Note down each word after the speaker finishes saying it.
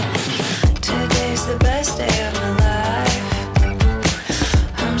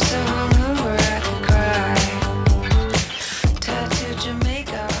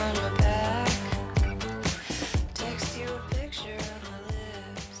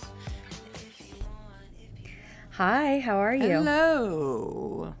Hi, how are you?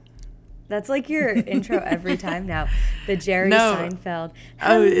 Hello. That's like your intro every time now. The Jerry No. Seinfeld.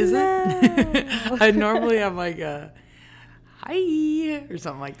 Oh, is it? Hello. I normally have like a hi or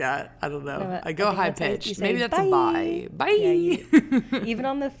something like that. I don't know. No, I go think high that's how you pitched. say Maybe that's bye. a bye. Bye. Yeah, even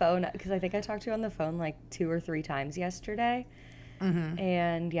on the phone, because I think I talked to you on the phone like 2 or 3 times yesterday. Mm-hmm.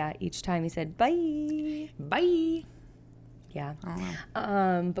 And yeah, each time you said bye. Bye. Yeah.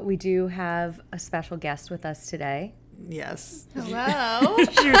 Oh. But we do have a special guest with us today. Yes. Hello.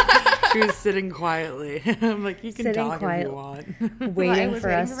 She was sitting quietly. I'm like, you can Sitting talk quiet- if you want. Waiting was for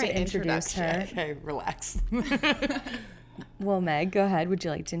waiting us for my to introduce her. Okay, relax. Well, Meg, go ahead. Would you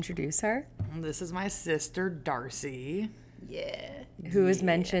like to introduce her? This is my sister, Darcy. Yeah. Who is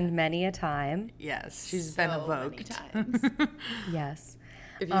mentioned many a time. Yes, she's been So many evoked. times. Yes.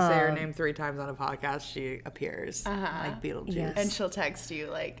 If you say her name 3 times on a podcast, she appears like Beetlejuice. Yes. And she'll text you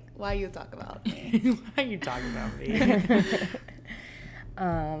like, "Why you talk about me?" Why are you talking about me?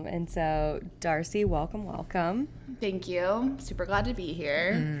 And so, Darcy, welcome. Thank you. Super glad to be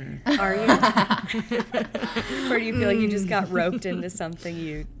here. Are you? Or do you feel like you just got roped into something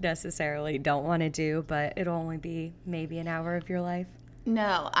you necessarily don't want to do, but it'll only be maybe an hour of your life?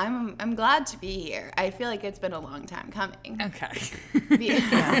 No, I'm glad to be here. I feel like it's been a long time coming. Okay.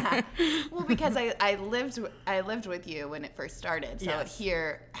 Well, because I lived with you when it first started, so Yes.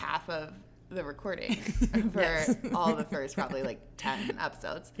 hear half of the recording for all the first probably like 10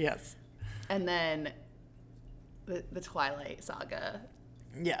 episodes, Yes. and then the Twilight saga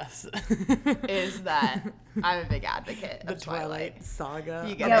Yes. is that I'm a big advocate The of Twilight. Saga.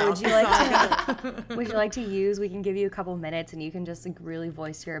 You get Yeah, about would you the like to would you like to use, we can give you a couple minutes and you can just like really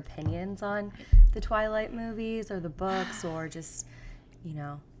voice your opinions on the Twilight movies or the books or just,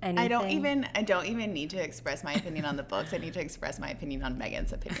 anything. I don't even need to express my opinion on the books. I need to express my opinion on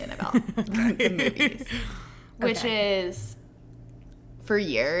Megan's opinion about the movies, which is, for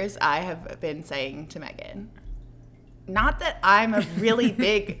years I have been saying to Megan, not that I'm a really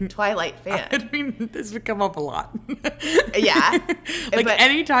big Twilight fan. I mean, this would come up a lot. Yeah. Like But-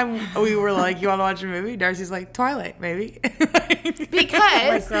 anytime we were like, you want to watch a movie? Darcy's like, Twilight, maybe. Because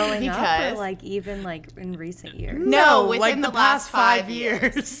Like growing up because or like even like in recent years? No, within like the last 5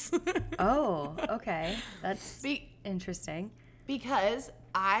 years. Oh, okay. That's Be- interesting. because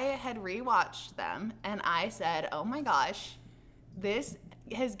I had rewatched them and I said, "Oh my gosh, this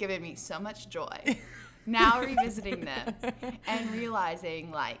has given me so much joy." Now revisiting them and realizing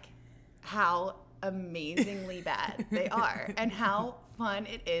like how amazingly bad they are and how fun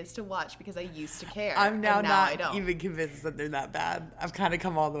it is to watch because I used to care. I'm now and now I not don't. even convinced that they're that bad. I've kind of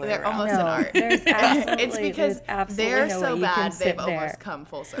come all the way They're around. almost an No, art. there's absolutely, It's because there's absolutely they're no so way you can bad sit they've there. almost come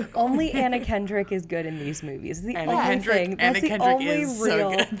full circle. Only Anna Kendrick is good in these movies. It's the Anna only Kendrick, thing. Anna That's the Kendrick only is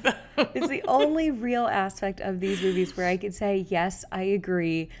real. so good, though. It's the only real aspect of these movies where I could say, yes, I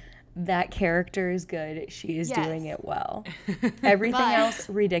agree. That character is good. She is Yes. doing it well. Everything But- else,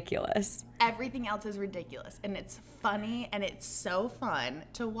 ridiculous. Everything else is ridiculous and it's funny and it's so fun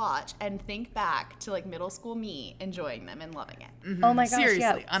to watch and think back to like middle school me enjoying them and loving it. Oh my gosh,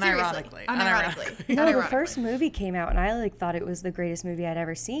 Seriously, yeah. unironically. Unironically. No, the Unironically. first movie came out and I like thought it was the greatest movie I'd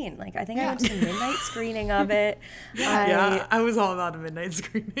ever seen. Like I think I went to the midnight screening of it. Yeah, I was all about a midnight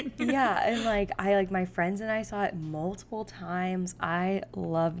screening. Yeah, and like my friends and I saw it multiple times. I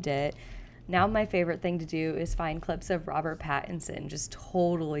loved it. Now my favorite thing to do is find clips of Robert Pattinson just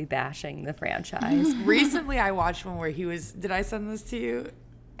totally bashing the franchise. Recently, I watched one where he was. Did I send this to you?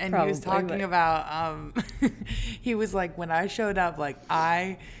 And he was Probably, talking but- about. He was like, when I showed up, like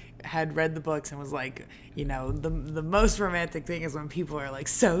I had read the books and was like, the most romantic thing is when people are like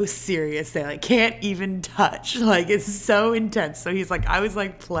so serious they like can't even touch. Like it's so intense. So he's like, I was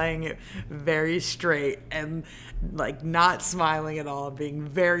like playing it very straight and like not smiling at all, being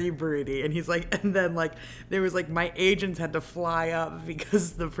very broody. And he's like, and then like there was like my agents had to fly up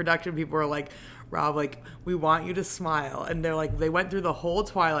because the production people were like, Rob, like, we want you to smile. And they're like, they went through the whole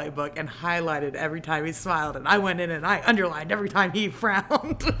Twilight book and highlighted every time he smiled. And I went in and I underlined every time he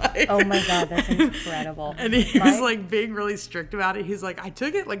frowned. Like, Oh my god, that's incredible. and he was like being really strict about it. He's like, I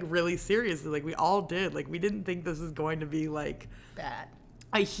took it like really seriously. Like, we all did. Like, we didn't think this was going to be like Bad.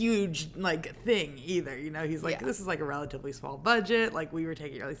 a huge like thing either. He's like, Yeah. this is like a relatively small budget. Like, we were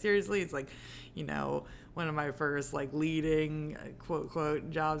taking it really seriously. It's like, one of my first like leading quote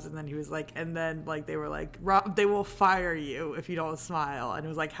jobs, and then he was like, and then like they were like, Rob, they will fire you if you don't smile, and it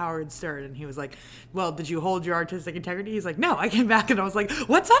was like Howard Stern, and he was like, well, did you hold your artistic integrity? He's like, no. I came back and I was like,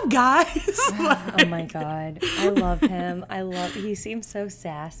 what's up, guys? Oh my god, I love him. He seems so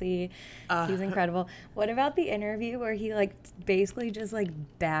sassy. He's incredible. What about the interview where he like basically just like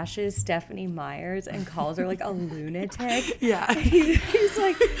bashes Stephanie Myers and calls her like a lunatic? Yeah. He's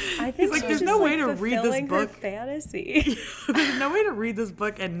like, I think He's like, she's there's just, no like, way to read this fulfilling her book. fantasy. There's no way to read this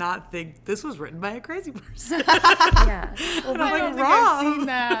book and not think this was written by a crazy person. Yeah. Well, I don't like, think I've Rob. seen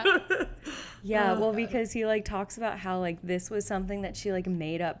that. yeah, well, because he like talks about how like this was something that she like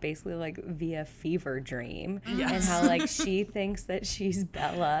made up basically like via fever dream, and how like she thinks that she's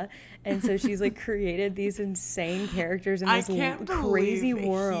Bella, and so she's like created these insane characters in I this can't crazy believe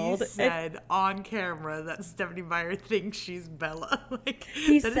world. he said on camera that Stephanie Meyer thinks she's Bella. Like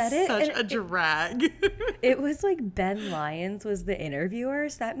He that said is it, such and a drag. It was like Ben Lyons was the interviewer,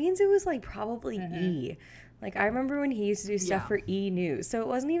 so that means it was like probably E. Like I remember when he used to do stuff Yeah. for E News, so it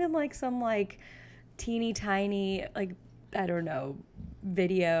wasn't even like some like teeny tiny like I don't know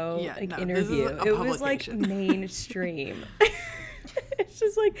video Yeah, like no, this interview. is a It was like publication. mainstream. It's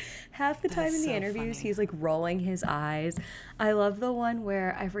just like half the time That's in the so interviews funny. he's like rolling his eyes. I love the one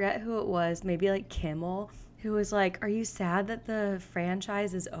where I forget who it was, maybe like Kimmel, who was like, "Are you sad that the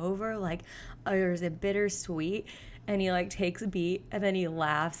franchise is over? Like, or is it bittersweet?" And he like takes a beat and then he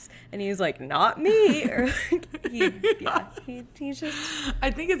laughs and he's like, "Not me." Or like, he's just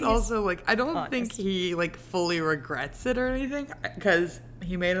I think it's also like I don't think honest. he like fully regrets it or anything because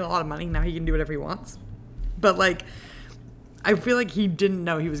he made a lot of money. Now he can do whatever he wants. But like I feel like he didn't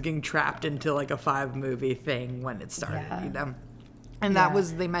know he was getting trapped into like a 5-movie thing when it started, Yeah. you know. And that Yeah.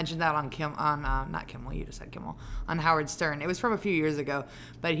 was they mentioned that on not Kimmel, you just said Kimmel, on Howard Stern. It was from a few years ago,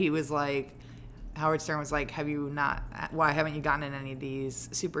 but he was like Howard Stern was like, why haven't you gotten in any of these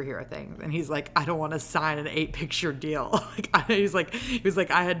superhero things? And he's like, I don't want to sign an 8-picture deal. He was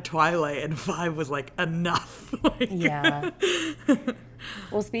like, I had Twilight and 5 was like enough. Like, yeah.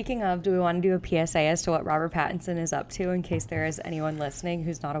 Well, speaking of, do we want to do a PSA as to what Robert Pattinson is up to in case there is anyone listening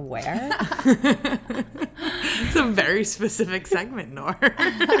who's not aware? It's a very specific segment, Nor.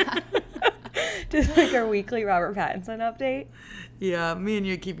 Just like our weekly Robert Pattinson update. Yeah, me and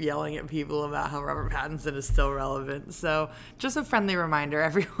you keep yelling at people about how Robert Pattinson is still relevant. So just a friendly reminder,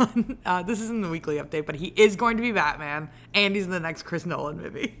 everyone. This isn't the weekly update, but he is going to be Batman, and he's in the next Chris Nolan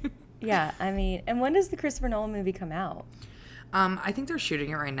movie. Yeah, I mean, and when does the Christopher Nolan movie come out? I think they're shooting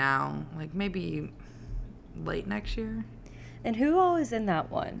it right now, like maybe late next year. And who all is in that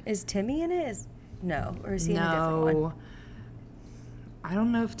one? Is Timmy in it? No, or is he in a different one? No, I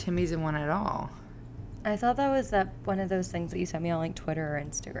don't know if Timmy's in one at all. I thought that was one of those things that you sent me on like Twitter or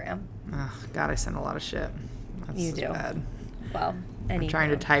Instagram. Oh, God, I send a lot of shit. That's You so do. bad. Well, I'm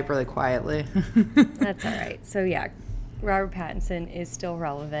trying to type really quietly. That's all right. So yeah, Robert Pattinson is still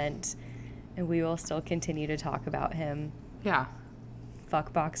relevant, and we will still continue to talk about him, Yeah.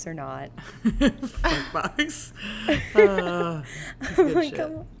 fuckbox or not. Fuckbox. That's good Like, shit.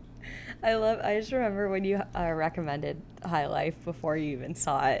 come on. I just remember when you recommended High Life before you even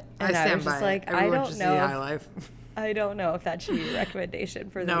saw it, and I, stand was just by like, it. Everyone should see High know. Life. I don't know if that should be a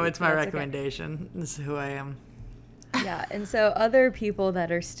recommendation for the No, week, it's my but that's okay. recommendation. This is who I am. Yeah, and so other people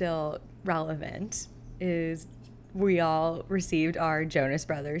that are still relevant is we all received our Jonas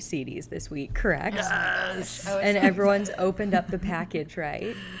Brothers CDs this week, correct? Yes. I was And so everyone's opened up the package,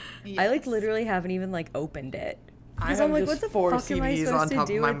 right? I like Yes. literally haven't even like opened it. I Because have I'm like, just what the 4 fuck am I CDs supposed on to top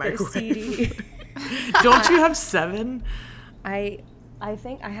do of my with this microwave. CD? Don't you have 7? I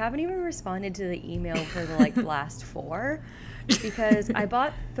think I haven't even responded to the email for the like last 4 because I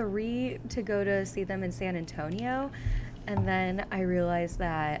bought 3 to go to see them in San Antonio, and then I realized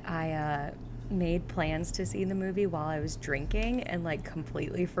that I made plans to see the movie while I was drinking and like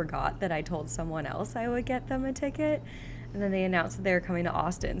completely forgot that I told someone else I would get them a ticket. And then they announced that they were coming to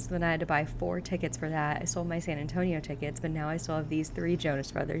Austin, so then I had to buy 4 tickets for that. I sold my San Antonio tickets, but now I still have these 3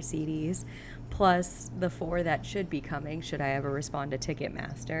 Jonas Brothers CDs, plus the 4 that should be coming should I ever respond to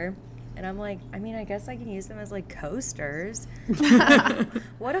Ticketmaster. And I'm like, I mean, I guess I can use them as like coasters.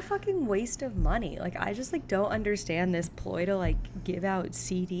 What a fucking waste of money. Like, I just like don't understand this ploy to like give out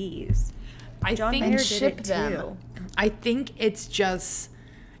CDs. I John think Mayer did ship it them. too. I think it's just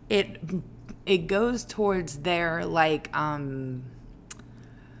it goes towards their like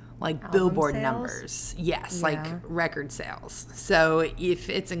billboard sales? numbers. Yes, Yeah. like record sales. So if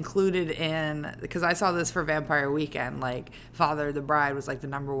it's included in, because I saw this for Vampire Weekend, like Father of the Bride was like the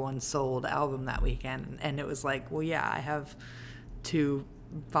 #1 sold album that weekend, and it was like, well, yeah, I have 2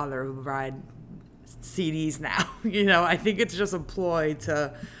 Father of the Bride CDs now. You know, I think it's just a ploy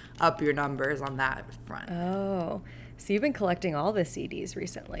to up your numbers on that front. Oh, so you've been collecting all the CDs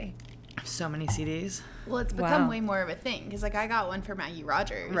recently. So many CDs. Well, it's become Wow. way more of a thing because like I got one for Maggie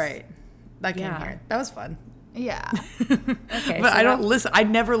Rogers. Right. That came Yeah. here. That was fun. Yeah. Okay, But so I don't listen. I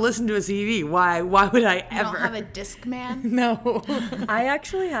never listen to a CD. Why would I You ever? don't have a Discman? No. I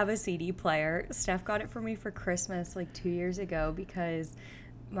actually have a CD player. Steph got it for me for Christmas like 2 years ago because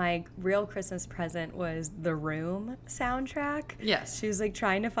my real Christmas present was the Room soundtrack. Yes. She was like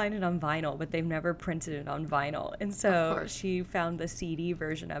trying to find it on vinyl, but they've never printed it on vinyl. And so course. she found the CD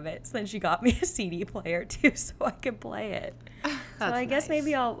version of it. So then she got me a CD player too so I could play it. So That's I guess nice.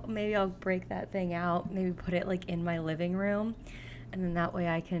 maybe I'll break that thing out, maybe put it like in my living room. And then that way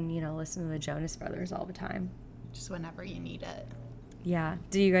I can, listen to the Jonas Brothers all the time. Just whenever you need it. Yeah.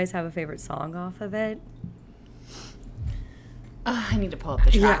 Do you guys have a favorite song off of it? I need to pull up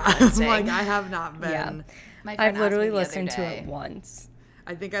the track Yeah. listing. Like I have not been. Yeah. My friend I've asked literally me the other listened to day. it once.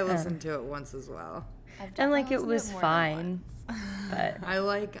 I think I listened to it once as well. I've And like definitely it listened was to more than fine. once. But I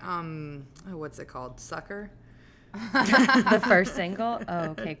like what's it called? Sucker? the first single? Oh,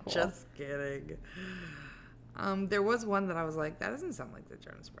 okay, cool. Just kidding. There was one that I was like, that doesn't sound like the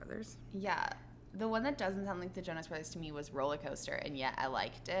Jonas Brothers. Yeah. The one that doesn't sound like the Jonas Brothers to me was Roller Coaster, and yet I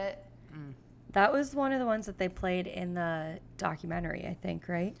liked it. That was one of the ones that they played in the documentary, I think,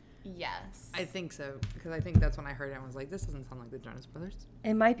 right? Yes. I think so, because I think that's when I heard it and was like, this doesn't sound like the Jonas Brothers.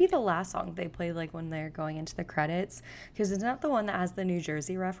 It might be the last song they played like when they're going into the credits. Because isn't that the one that has the New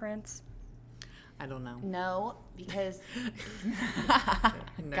Jersey reference? I don't know. No, because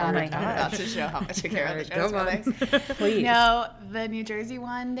No. God, my I'm about gosh. to show how much I care about the Come Jonas on. Brothers. Please. No, the New Jersey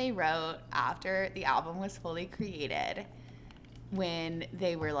one they wrote after the album was fully created. When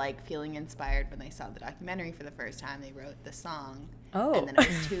they were like feeling inspired when they saw the documentary for the first time, they wrote the song. Oh. And then it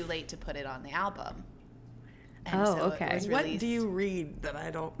was too late to put it on the album. And Oh, so okay. It was What released. do you read that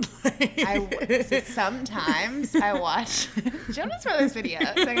I don't like? So sometimes I watch Jonas Brothers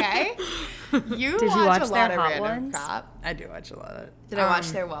videos, okay? You Did you watch watch a lot their of Hot random Ones? crap. I do watch a lot of. Did I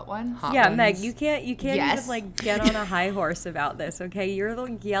watch their what one? Hot Yeah, Ones. Meg, you can't Yes. even like get on a high horse about this, okay? You're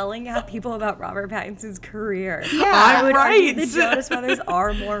like yelling at people about Robert Pattinson's career. Yeah. I would argue right. the Jonas Brothers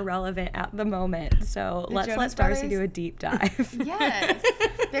are more relevant at the moment. So let's let Jonas Darcy Brothers? do a deep dive. Yes.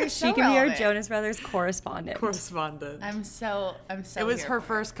 They're so She can be our relevant. Jonas Brothers correspondent. Correspondent. I'm so It was here her for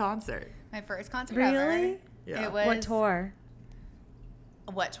first concert. My first concert Really? ever. Yeah. It was What tour?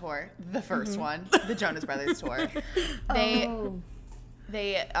 What tour? The first Mm-hmm. one, the Jonas Brothers tour.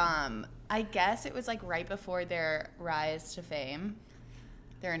 They I guess it was like right before their rise to fame,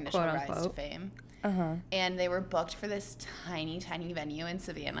 their initial Quote, rise to unquote. fame, Uh-huh. and they were booked for this tiny venue in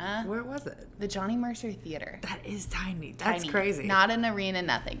Savannah, Where was it? the Johnny Mercer Theater. That is tiny. That's Tiny. crazy. Not an arena,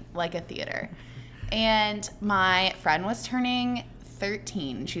 nothing, like a theater. And my friend was turning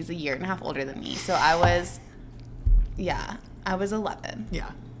 13. She's a year and a half older than me. So I was 11.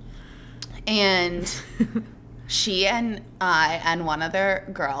 Yeah. And she and I and one other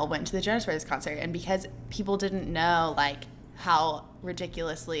girl went to the Jonas Brothers concert. And because people didn't know, like, how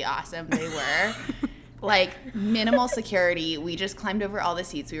ridiculously awesome they were, like, minimal security, we just climbed over all the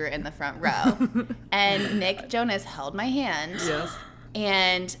seats. We were in the front row. And Nick Jonas held my hand. Yes.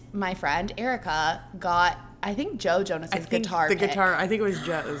 And my friend Erica got, I think, Joe Jonas's I think guitar the pick. guitar. I think it was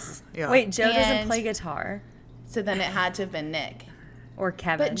Joe's. Yeah. Wait, Joe doesn't And- play guitar. So then it had to have been Nick. Or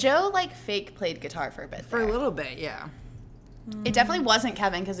Kevin. But Joe, like, fake played guitar for a bit For there. a little bit, yeah. It definitely wasn't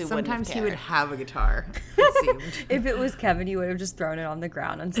Kevin because we Sometimes wouldn't he have would cared. have a guitar. It seemed. If it was Kevin, you would have just thrown it on the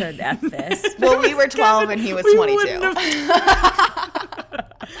ground and said, F this. Well, we were 12 and he was We 22. wouldn't have-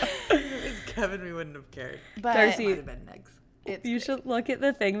 If it was Kevin, we wouldn't have cared. But Darcy, Might have been next. it's You should look at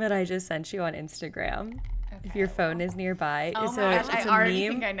the thing that I just sent you on Instagram. If your phone is nearby. Oh it's my a, gosh, it's I a already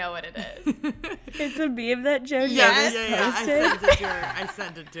meme. think I know what it is. It's a meme that Joe Yes. Jonas I posted. sent it to her. I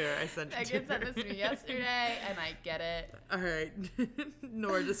sent it to her. Megan sent this to me yesterday and I get it. All right.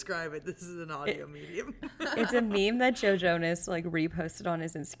 Nor describe it. This is an audio medium. It's a meme that Joe Jonas like reposted on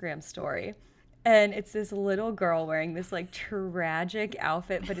his Instagram story. And it's this little girl wearing this like tragic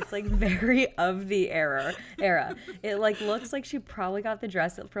outfit, but it's like very of the era. It like looks like she probably got the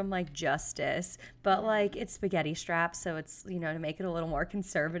dress from like Justice, but like it's spaghetti straps, so it's, you know, to make it a little more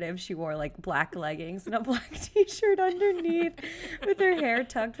conservative, she wore like black leggings and a black t-shirt underneath with her hair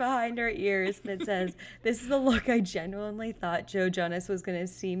tucked behind her ears. And it says, "This is the look I genuinely thought Joe Jonas was gonna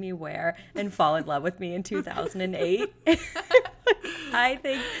see me wear and fall in love with me in 2008." I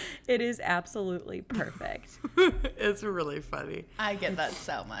think it is absolutely perfect. It's really funny. I get that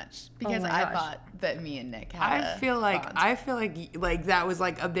so much because my I gosh. thought that me and Nick had I a feel like bond. that was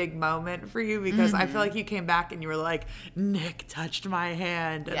like a big moment for you because I feel like you came back and you were like, Nick touched my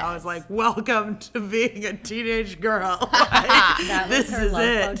hand, and I was Yes. like, welcome to being a teenage girl. Like, That was this her is love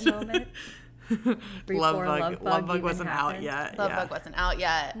it. bug moment. Before Love Bug even wasn't out happened. yet. Love yeah. Bug wasn't out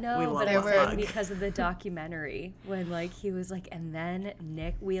yet. No, We love but I Love was saying Bug. because of the documentary when like he was like, and then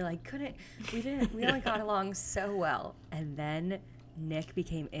Nick, we only got along so well, and then Nick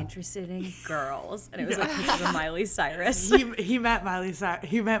became interested in girls, and it was like because of Miley Cyrus. He met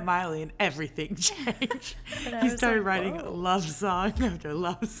Miley and everything changed. And I He was started like, writing whoa. love song after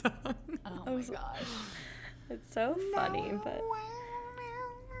love song. Oh my gosh. It's so funny, but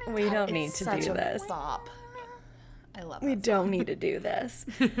we don't need It's to such do a this. bop. I love We that don't need to do this.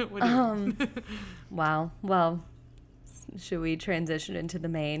 What do you- Wow. Well, should we transition into the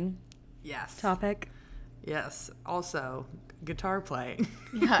main yes. topic? Yes. Also, guitar playing.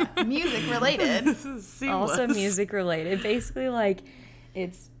 Yeah, music related. This is seamless. Also music related. Basically, like,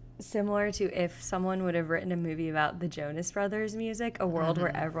 it's similar to if someone would have written a movie about the Jonas Brothers music, a world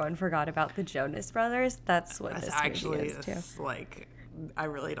where everyone forgot about the Jonas Brothers. That's what That's this actually movie is too. it's like I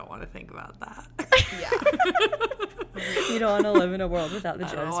really don't want to think about that. Yeah. You don't want to live in a world without the I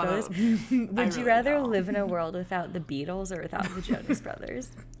Jonas don't Brothers. wanna- Would I you really rather don't. live in a world without the Beatles or without the Jonas Brothers?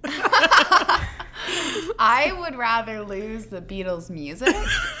 I would rather lose the Beatles music,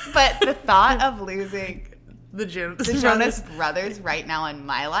 but the thought of losing The Jonas the Jonas Brothers right now in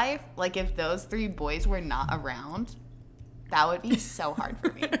my life, like if those three boys were not around, that would be so hard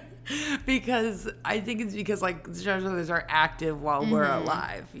for me. because I think it's because like the Jonas Brothers are active while we're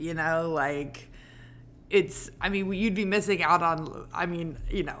alive, you know, like you'd be missing out on,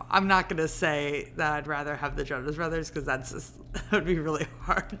 I'm not going to say that I'd rather have the Jonas Brothers because that would be really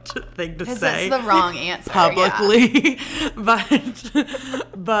hard thing to Because say that's the wrong answer. publicly.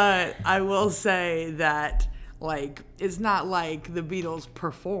 But I will say that like, it's not like the Beatles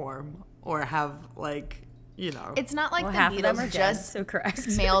perform or have like, It's not like Well, the half of them are Beatles dead, just so correct.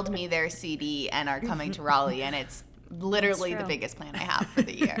 mailed me their CD and are coming to Raleigh, and it's literally the true. biggest plan I have for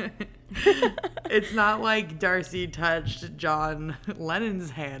the year. It's not like Darcy touched John Lennon's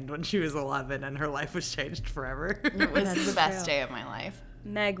hand when she was 11 and her life was changed forever. It was That's the best true. day of my life.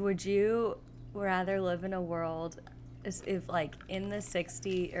 Meg, would you rather live in a world if like in the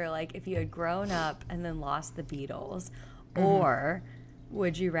 60s or like if you had grown up and then lost the Beatles, or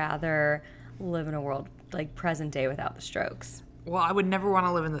would you rather live in a world like present day without the Strokes? Well, I would never want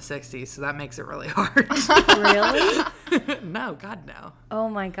to live in the 60s, so that makes it really hard. Really? No, God, no. Oh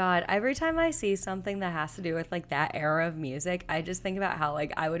my God. Every time I see something that has to do with like that era of music, I just think about how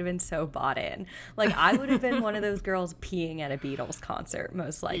like I would have been so bought in. Like I would have been one of those girls peeing at a Beatles concert,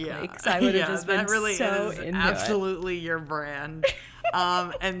 most likely. Yeah. Because I would have just been that really so is into it. absolutely your brand.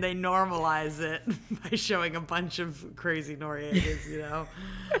 And they normalize it by showing a bunch of crazy Noriegas,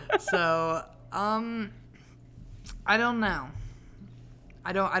 So, I don't know.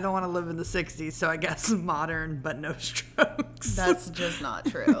 I don't want to live in the 60s, so I guess modern but no Strokes. That's just not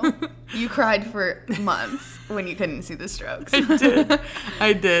true. You cried for months when you couldn't see the Strokes.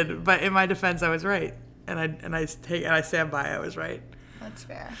 I did, but in my defense, I was right, and I stand by. I was right. That's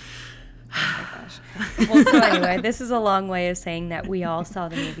fair. Well, so anyway, this is a long way of saying that we all saw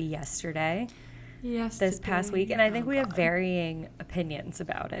the movie yesterday, Yes. this past week, and I think we have varying opinions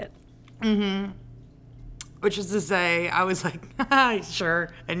about it. Which is to say, I was like, sure,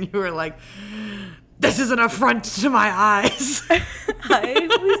 and you were like, this is an affront to my eyes.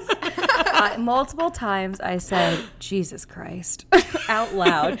 Multiple times I said, Jesus Christ, out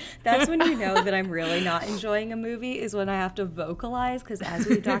loud. That's when you know that I'm really not enjoying a movie, is when I have to vocalize, because as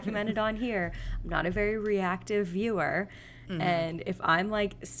we've documented on here, I'm not a very reactive viewer. And if I'm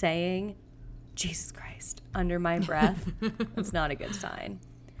like saying, Jesus Christ, under my breath, that's not a good sign.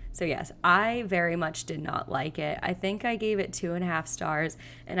 So yes, I very much did not like it. I think I gave it 2.5 stars,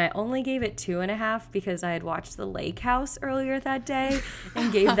 and I only gave it 2.5 because I had watched The Lake House earlier that day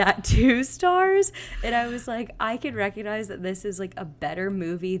and gave that 2 stars. And I was like, I could recognize that this is like a better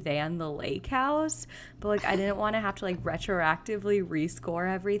movie than The Lake House, but like I didn't want to have to like retroactively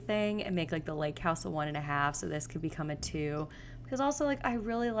rescore everything and make like The Lake House a 1.5, so this could become a 2. Because also like I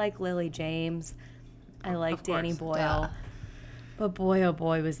really like Lily James, I like Of Danny course. Boyle. But boy, oh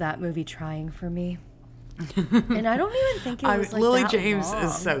boy, was that movie trying for me. And I don't even think it was like Lily that James long.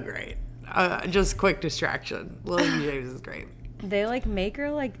 is so great. Just quick distraction. Lily James is great. They like make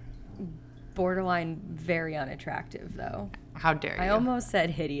her like borderline very unattractive though. How dare you? I almost said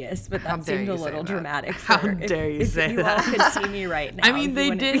hideous, but How that dare seemed a you say little that? dramatic. How for dare you if say you that? all could see me right now. I mean, you they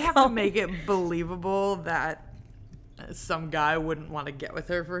wouldn't did be have to calling- make it believable that some guy wouldn't want to get with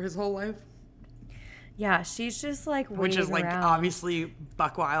her for his whole life. Yeah, she's just like waiting Which is like around. obviously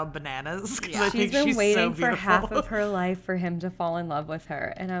buck wild bananas. 'Cause I She's think been she's waiting so for half beautiful. of her life for him to fall in love with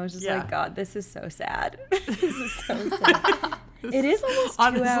her. And I was just Yeah. like, God, this is so sad. This is so sad. It is almost 2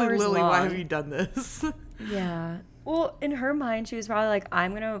 Honestly, hours Lily, long. why have you done this? Yeah. Well, in her mind, she was probably like,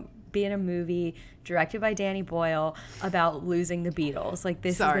 I'm going to be in a movie directed by Danny Boyle about losing the Beatles. Like,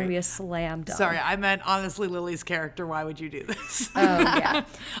 this is Sorry. going to be a slam dunk. Sorry, I meant honestly Lily's character. Why would you do this? Oh, yeah.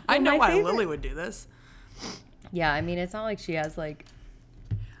 I Well, know my why favorite- Lily would do this. Yeah, I mean, it's not like she has, like,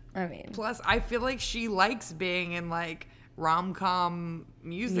 I mean, Plus, I feel like she likes being in like rom-com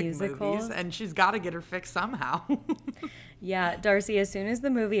Musicals? movies, and she's got to get her fix somehow. yeah, Darcy, as soon as the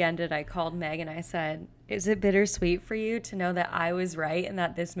movie ended, I called Meg and I said, is it bittersweet for you to know that I was right and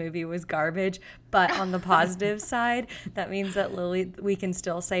that this movie was garbage? But on the positive side, that means that Lily, we can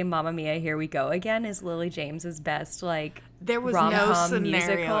still say Mamma Mia, Here We Go Again is Lily James's best, like, There was no rom-com scenario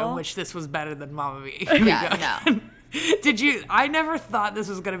musical. in which this was better than Mamma Mia. Yeah, no. Did you? I never thought this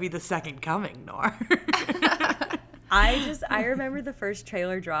was going to be the second coming, Nor. I remember the first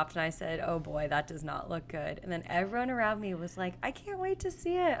trailer dropped and I said, oh boy, that does not look good. And then everyone around me was like, I can't wait to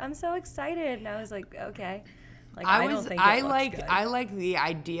see it. I'm so excited. And I was like, okay. Like, I don't think it looks good. I like the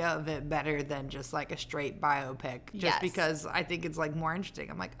idea of it better than just like a straight biopic. Just Yes. because I think it's like more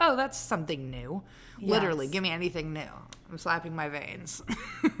interesting. I'm like, oh, that's something new. Literally, Yes. give me anything new. I'm slapping my veins.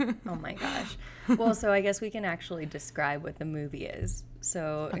 Oh my gosh. Well, so I guess we can actually describe what the movie is.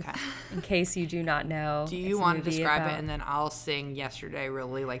 So, in case you do not know, Do it's you a want to movie describe about- it and then I'll sing Yesterday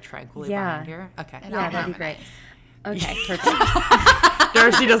really like tranquilly Yeah. behind here? Okay. And Yeah, I'll that'd be great. harmonize. Okay, perfect.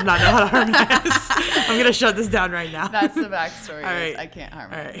 Darcy does not know how to harmonize. I'm gonna shut this down right now. That's the backstory. All right. Is I can't All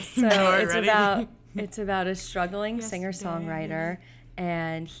harmonize. right. So Nor, ready? it's about a struggling singer-songwriter,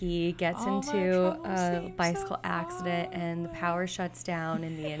 and he gets All my into troubles a seem bicycle so accident, and the power shuts down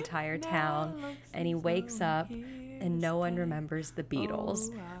in the entire town, and he wakes up, and no one remembers the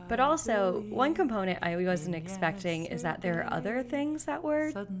Beatles. But also, one component I wasn't expecting is that there are other things that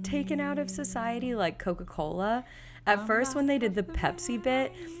were taken out of society, like Coca-Cola. At first, when they did the Pepsi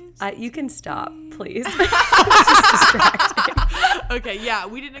bit, you can stop, please. It's just distracting. Okay, yeah,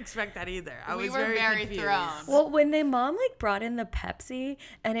 we didn't expect that either. I We was were very confused. thrown. Well, when they mom like brought in the Pepsi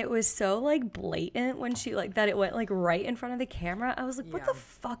and it was so like blatant when she like that it went like right in front of the camera, I was like, what Yeah. the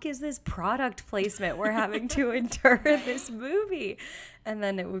fuck is this product placement we're having to endure in this movie? And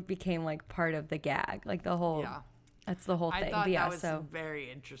then it became like part of the gag, like the whole. Yeah. That's the whole I thing. thought But yeah, that was so very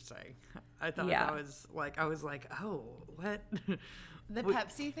interesting. I thought Yeah. that was like, I was like, oh, what? The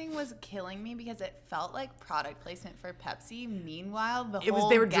Pepsi thing was killing me because it felt like product placement for Pepsi. Meanwhile, They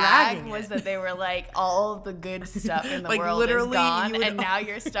were gag dragging was it. that they were like, all of the good stuff in the Like, world literally, is gone, you would- and now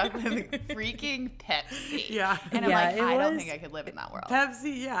you're stuck with freaking Pepsi. Yeah. And I'm Yeah, like, it I don't was- think I could live in that world.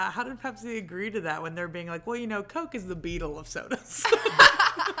 Pepsi, yeah. How did Pepsi agree to that when they're being like, well, you know, Coke is the Beatle of sodas?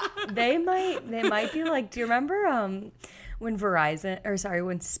 they might be like, do you remember when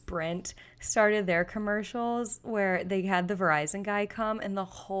Sprint started their commercials where they had the Verizon guy come and the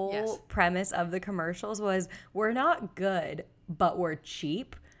whole Yes. premise of the commercials was we're not good, but we're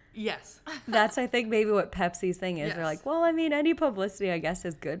cheap. Yes. That's, I think, maybe what Pepsi's thing is. They're Yes. like, well, I mean, any publicity, I guess,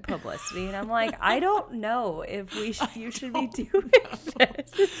 is good publicity. And I'm like, I don't know if you should be doing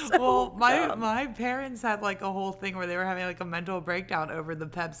this. It's so Well, dumb. my parents had like a whole thing where they were having like a mental breakdown over the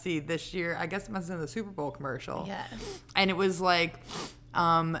Pepsi this year. I guess it must have been the Super Bowl commercial. Yes. And it was like,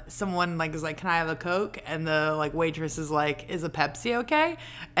 someone like is like, can I have a Coke? And the like waitress is like, is a Pepsi okay?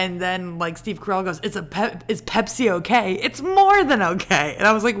 And then like Steve Carell goes, is Pepsi okay? It's more than okay. And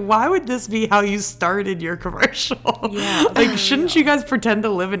I was like, why would this be how you started your commercial? Yeah. Like, shouldn't you guys pretend to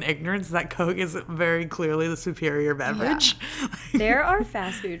live in ignorance that Coke is very clearly the superior beverage? There are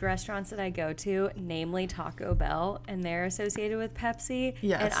fast food restaurants that I go to, namely Taco Bell, and they're associated with Pepsi.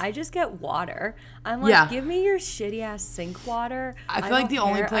 Yes. And I just get water. I'm like, Yeah. give me your shitty ass sink water. I feel like don't the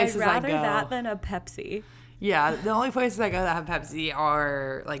only care. places I'd I rather go- that than a Pepsi. Yeah, the only places I go that have Pepsi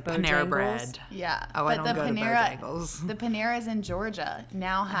are like Panera Bojangles? Bread. Yeah. Oh, I don't go to Bojangles. The Paneras in Georgia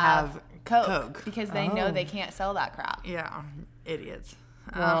now have Have Coke, Coke. because they know they can't sell that crap. Yeah, idiots.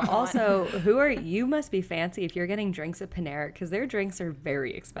 Well, also, who are you? Must be fancy if you're getting drinks at Panera, because their drinks are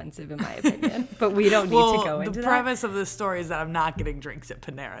very expensive, in my opinion. But we don't need to go into the that. premise of this story is that I'm not getting drinks at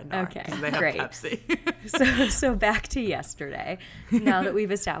Panera. No, Okay, because they have great. Pepsi. So back to yesterday. Now that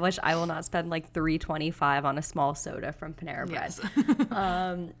we've established, I will not spend like $3.25 on a small soda from Panera Bread.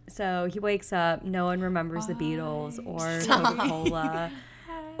 Yes. So he wakes up. No one remembers the Beatles or Coca-Cola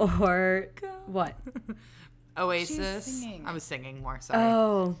or what? Oasis. singing. I was singing more. Sorry.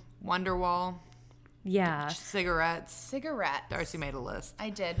 Oh, Wonderwall. yeah. Cigarettes. Cigarettes. Darcy made a list. I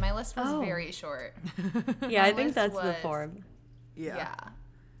did. My list was Oh. very short. Yeah, I My think list that's the was- form. Yeah.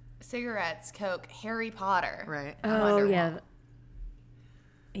 Cigarettes, Coke, Harry Potter. Right. Oh, Wonderwall. yeah.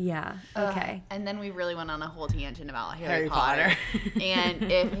 Yeah, okay. And then we really went on a whole tangent about Harry Harry Potter. Potter.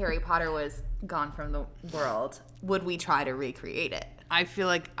 And if Harry Potter was gone from the world, would we try to recreate it? I feel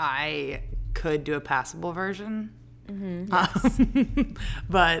like I could do a passable version.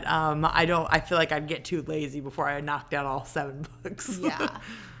 But I don't. I feel like I'd get too lazy before I knocked out all 7 books. Yeah.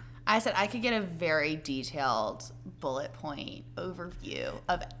 I said I could get a very detailed bullet point overview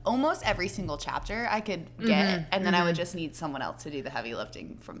of almost every single chapter I could get, and then I would just need someone else to do the heavy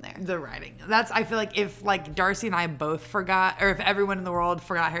lifting from there. The writing. I feel like if like Darcy and I both forgot, or if everyone in the world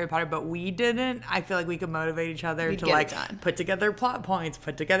forgot Harry Potter, but we didn't, I feel like we could motivate each other We'd to get it like done. put together plot points,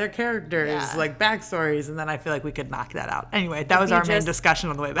 put together characters, Yeah. like backstories, and then I feel like we could knock that out. Anyway, that was be our main just- discussion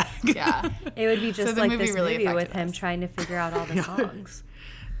on the way back. Yeah. It would be just the like movie this really movie with affected him us. trying to figure out all the songs.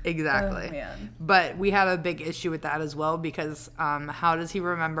 Exactly. Oh, man. But we have a big issue with that as well because how does he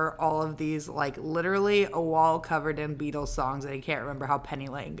remember all of these, like literally a wall covered in Beatles songs and he can't remember how Penny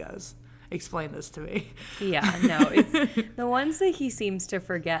Lane goes? Explain this to me. Yeah, no, it's the ones that he seems to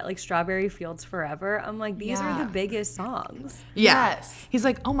forget, like Strawberry Fields Forever. I'm like, these are Yeah. the biggest songs. Yeah. Yes. He's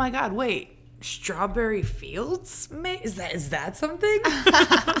like, oh my God, wait, Strawberry Fields? Is that something?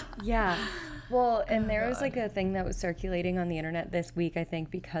 Yeah. Well, and there was like a thing that was circulating on the internet this week, I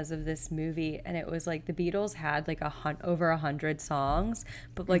think, because of this movie, and it was like the Beatles had like over 100 songs,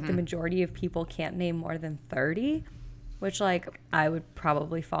 but like the majority of people can't name more than 30, which like I would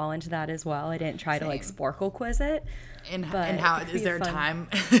probably fall into that as well. I didn't try to like Sporkle quiz it. And But how it could is be there fun. time?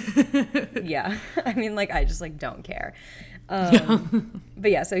 Yeah. I mean, like, I just, like, don't care.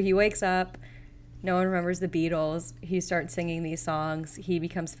 But yeah, so he wakes up. No one remembers the Beatles. He starts singing these songs. He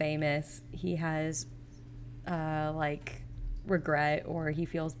becomes famous. He has, like, regret or he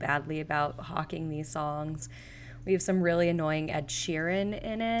feels badly about hawking these songs. We have some really annoying Ed Sheeran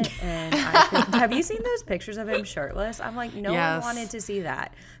in it. And I think, have you seen those pictures of him shirtless? I'm like, no Yes. one wanted to see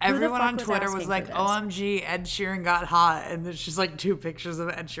that. Who the Everyone fuck on Twitter was asking like, for this? OMG, Ed Sheeran got hot. And there's just like 2 pictures of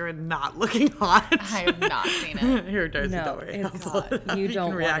Ed Sheeran not looking hot. I have not seen it. Here, Darcy, No, don't worry. it's I'll pull it up. you can don't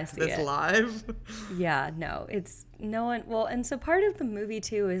wanna react to see this it. live. Yeah, no, it's no one. Well, and so part of the movie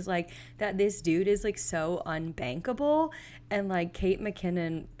too is like that this dude is like so unbankable, and like Kate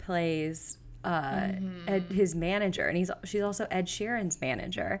McKinnon plays his manager, and she's also Ed Sheeran's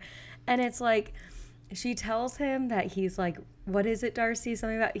manager, and it's like she tells him that he's like, what is it, Darcy?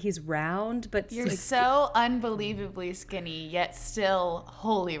 Something about he's round, but You're like, so unbelievably skinny, yet still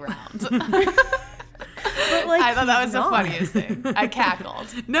wholly round. but, like, I thought that was he's the not. funniest thing. I cackled.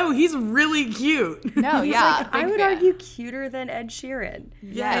 No, he's really cute. No, He's yeah. like, I big would fan. argue cuter than Ed Sheeran.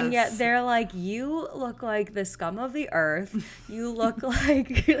 Yes. And yet they're like, you look like the scum of the earth. You look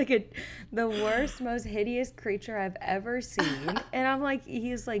like the worst, most hideous creature I've ever seen. And I'm like,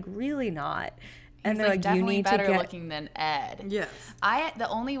 he's like really not. And He's they're like, you definitely need better to get. looking than Ed. Yes. The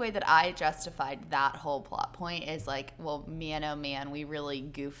only way that I justified that whole plot point is like, well, man, oh man, we really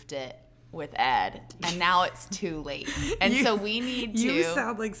goofed it with Ed, and now it's too late, and so we need to. You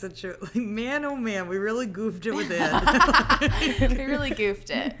sound like such a like, man. Oh man, we really goofed it with Ed. We really goofed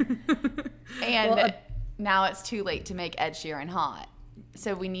it, and Well, now it's too late to make Ed Sheeran hot.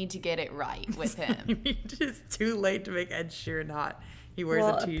 So we need to get it right with him. It's too late to make Ed Sheeran hot. He wears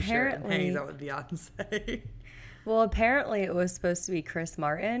Well, a t-shirt and hangs apparently- out with Beyonce. Well, apparently it was supposed to be Chris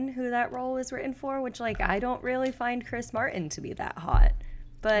Martin who that role was written for, which like I don't really find Chris Martin to be that hot.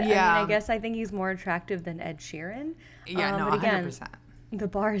 But Yeah. I guess I think he's more attractive than Ed Sheeran. Yeah, no, but again, 100%. the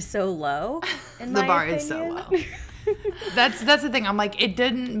bar is so low. In The my bar is so opinion. low. That's the thing. I'm like, it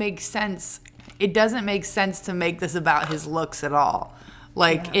didn't make sense. It doesn't make sense to make this about his looks at all.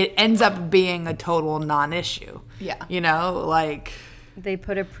 Like, it ends up being a total non-issue. Yeah. You know, like, They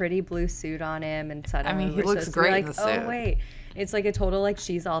put a pretty blue suit on him, and suddenly I mean, he we're looks supposed to be great in like, the suit. oh wait. It's like a total like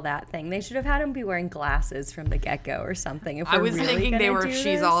She's All That thing. They should have had him be wearing glasses from the get-go or something. If I we're was really thinking they gonna were do She's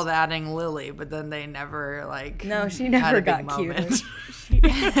this. All Thating Lily, but then they never like. No, she had never a big got cuter. moment.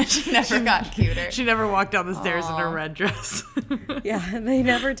 She never got cuter. She never walked down the stairs in her red dress. Yeah, they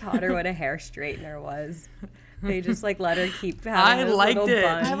never taught her what a hair straightener was. They just like let her keep having I those liked little it.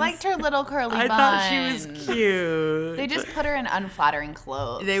 buns. I liked her little curly I buns. thought she was cute. They just put her in unflattering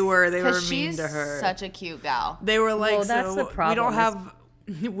clothes. They were 'Cause mean she's to her. such a cute gal. They were like, Well, that's so the problem we don't is-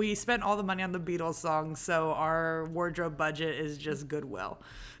 have. We spent all the money on the Beatles songs, so our wardrobe budget is just Goodwill.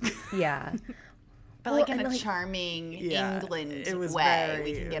 Yeah. But like Well, in a and, like- charming Yeah, England it was way, very-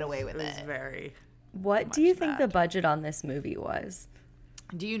 we can get away with It was it. very. What do you think the bad. budget on this movie was?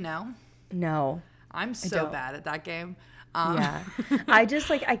 Do you know? No. I'm so don't. bad at that game. Yeah. I just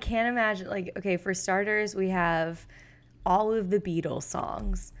like I can't imagine like okay, for starters, we have all of the Beatles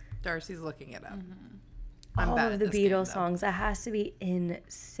songs. Darcy's looking it up. Mm-hmm. I'm All bad of at the this game, Beatles though. songs. That has to be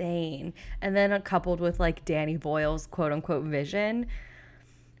insane. And then coupled with like Danny Boyle's quote unquote vision,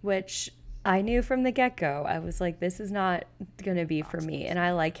 which I knew from the get-go. I was like, this is not going to be for me. And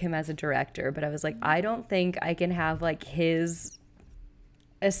I like him as a director, but I was like, I don't think I can have like his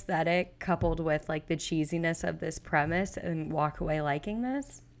aesthetic coupled with like the cheesiness of this premise and walk away liking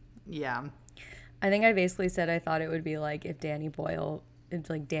this. Yeah. I think I basically said I thought it would be like if Danny Boyle, it's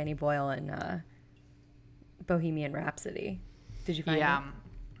like Danny Boyle and Bohemian Rhapsody. Did you find Yeah. it?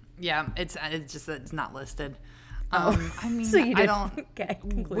 Yeah. It's just that it's not listed. I mean, So you I did. don't. Okay. We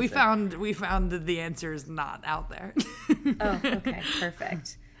conclusive. found that the answer is not out there. Oh, okay.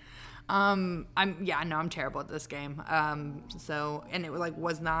 Perfect. I'm terrible at this game. So and it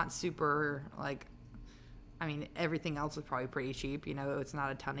was not super like. I mean, everything else was probably pretty cheap. You know, it's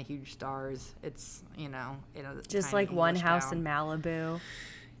not a ton of huge stars. It's in a Just tiny like one English house town. in Malibu.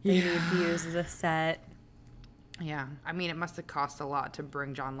 They need to use as a set. Yeah, I mean, it must have cost a lot to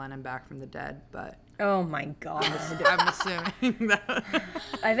bring John Lennon back from the dead, but Oh my god. I'm assuming that.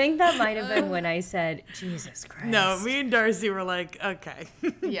 I think that might have been when I said, Jesus Christ. No, me and Darcy were like, okay.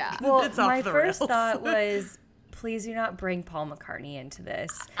 Yeah. Well, it's off my the first rails. thought was, please do not bring Paul McCartney into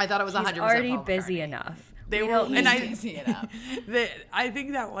this. I thought it was 100% He's already Paul busy McCartney. enough. They We were, don't and need- Easy enough. I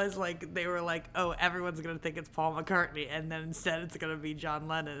think that was like they were like, oh, everyone's gonna think it's Paul McCartney, and then instead it's gonna be John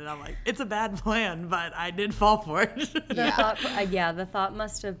Lennon, and I'm like, it's a bad plan, but I did fall for it. The thought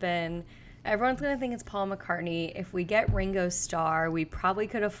must have been, everyone's going to think it's Paul McCartney. If we get Ringo's star, we probably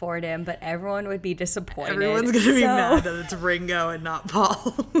could afford him, but everyone would be disappointed. Everyone's gonna be So- mad that it's Ringo and not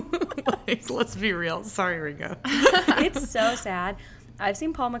Paul. Like, let's be real. Sorry, Ringo. It's so sad. I've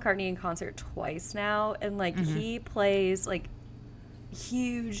seen Paul McCartney in concert twice now, and like he plays like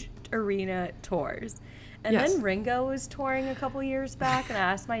huge arena tours. And Yes. then Ringo was touring a couple years back, and I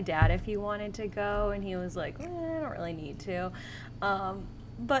asked my dad if he wanted to go, and he was like, I don't really need to.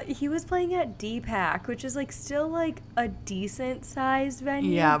 But he was playing at DPAC, which is like still like a decent sized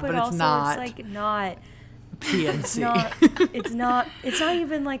venue, Yeah, but it's also not it's like not. PNC. It's not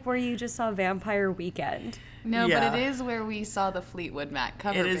even like where you just saw Vampire Weekend. No, Yeah. but it is where we saw the Fleetwood Mac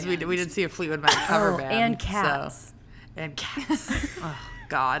cover It is. We band. did see a Fleetwood Mac cover Oh, band and so- Cats. and Cats. Oh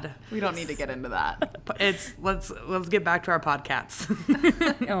God. We don't need to get into that. Let's get back to our podcasts.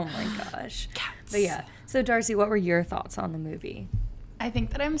 Oh my gosh. But yeah. So Darcy, what were your thoughts on the movie? I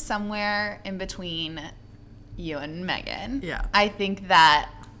think that I'm somewhere in between you and Megan. Yeah. I think that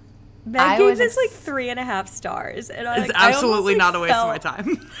Meg I gave was this like ex- 3.5 stars, and It's absolutely not a waste of my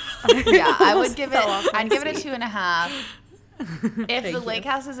time. time. yeah, I would almost give fell off it. my I'd give it a seat. 2.5. If the you. Lake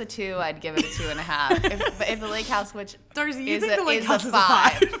House is a 2, I'd give it a 2.5. If the Lake House, which Darcy, you is think a, the Lake is House a is a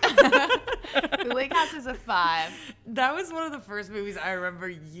 5? the Lake House is a 5. That was one of the first movies I remember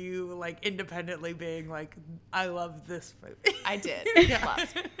you like independently being like, I love this movie. I did.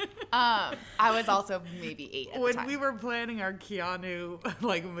 Loved. I was also maybe 8 at the When time. we were planning our Keanu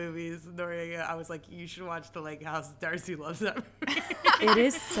like movies, Noriega, I was like, you should watch The Lake House. Darcy loves that movie. It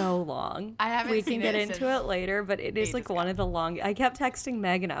is so long. I haven't We seen can get it into since it later, but it is ages like one of the long. I kept texting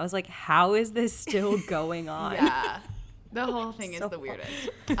Meg, and I was like, "How is this still going on?" Yeah. The whole thing is So the weirdest.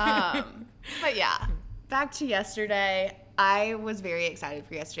 But yeah, back to yesterday. I was very excited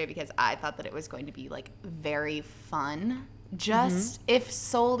for yesterday because I thought that it was going to be like very fun, just if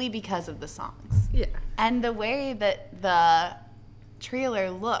solely because of the songs. Yeah. And the way that the trailer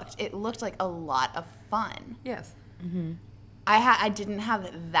looked, it looked like a lot of fun. Yes. I didn't have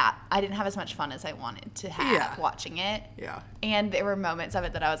as much fun as I wanted to have Yeah. watching it. Yeah. And there were moments of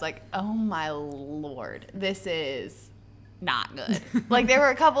it that I was like, oh my Lord, this is not good. Like there were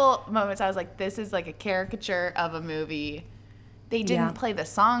a couple moments I was like, this is like a caricature of a movie They didn't Yeah. play the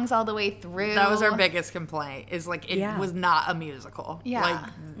songs all the way through. That was our biggest complaint. Is like it Yeah. was not a musical. Yeah. Like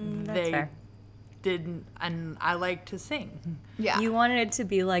That's they fair. didn't, and I like to sing. Yeah. You wanted it to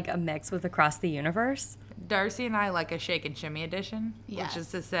be like a mix with Across the Universe? Darcy and I like a Shake and Shimmy edition, Yes. which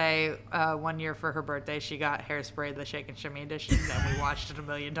is to say, 1 year for her birthday, she got Hairspray, the Shake and Shimmy edition, and we watched it a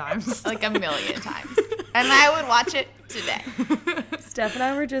million times. like a million times. And I would watch it today. Steph and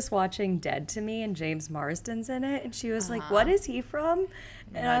I were just watching Dead to Me, and James Marsden's in it, and she was like, "What is he from?"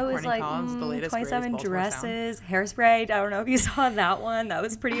 And I was Courtney like, Collins, The Latest, 27 Greatest, Baltimore Sound." Dresses, Hairspray. I don't know if you saw that one. That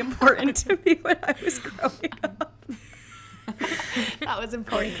was pretty important to me when I was growing up. That was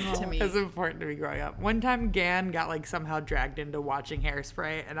important to me. It was important to me growing up. One time, Gan got like somehow dragged into watching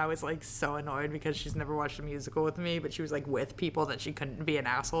Hairspray, and I was like so annoyed because she's never watched a musical with me, but she was like with people that she couldn't be an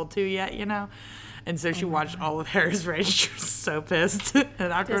asshole to yet, you know. And so she watched all of Hairspray. And she was so pissed. And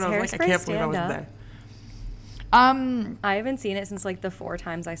afterward, Does I was like, I Hairspray can't believe I stand wasn't up? there. I haven't seen it since like the 4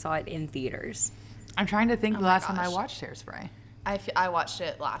 times I saw it in theaters. I'm trying to think the last time I gosh. watched Hairspray. I watched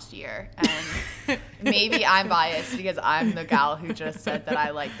it last year, and maybe I'm biased because I'm the gal who just said that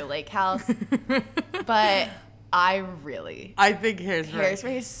I like the Lake House, but I think Hairspray.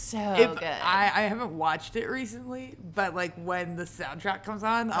 Hairspray is so If good. I haven't watched it recently, but like when the soundtrack comes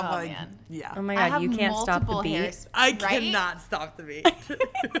on, I'm Oh, like, man. yeah. Oh my I god, have you can't stop the multiple beat. I right? cannot stop the beat.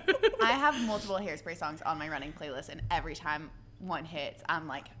 I have multiple Hairspray songs on my running playlist, and every time one hits, I'm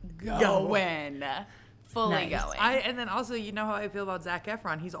like, Go. going. Fully Nice. going. And then also, you know how I feel about Zac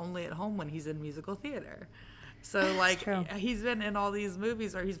Efron. He's only at home when he's in musical theater. So like true. he's been in all these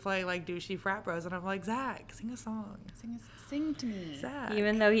movies where he's playing like douchey frat bros, and I'm like, Zach, sing a song. Sing to me. Zach.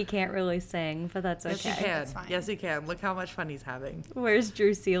 Even though he can't really sing, but that's Yes, okay. he can. It's fine. Yes, he can. Look how much fun he's having. Where's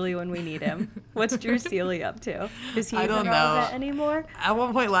Drew Seeley when we need him? What's Drew Seeley up to? Is he I even don't know. relevant anymore? At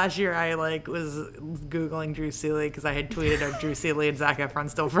one point last year, I like was googling Drew Seeley because I had tweeted, "Are Drew Seeley and Zac Efron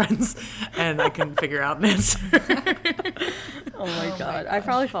still friends?" And I couldn't figure out an answer. Oh my god, I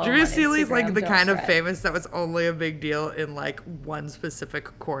probably follow him Drew on Seeley's like Instagram, the don't kind of fret. famous that was only a big deal in like one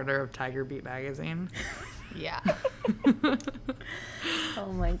specific corner of Tiger Beat magazine. Yeah.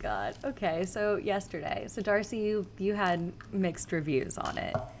 Oh my god. Okay, so yesterday, so Darcy, you had mixed reviews on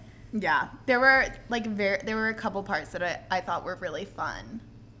it. Yeah. There were there were a couple parts that I thought were really fun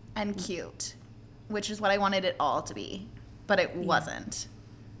and cute, which is what I wanted it all to be, but it wasn't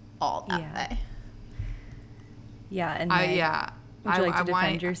all that Yeah. way. Yeah, and Meg, Yeah. would you like to defend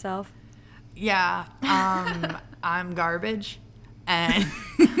want- yourself? Yeah, I'm garbage. And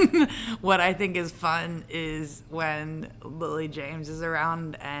what I think is fun is when Lily James is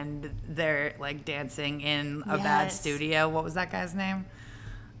around and they're like dancing in a bad Yes. studio. What was that guy's name?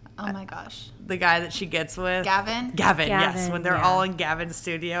 Oh my gosh. The guy that she gets with? Gavin? Gavin, yes. Gavin, When they're yeah. all in Gavin's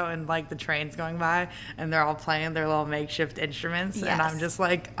studio and like the train's going by and they're all playing their little makeshift instruments. And I'm Yes. just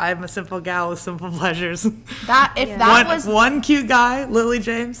like, I'm a simple gal with simple pleasures. That if Yeah. that one, was one cute guy, Lily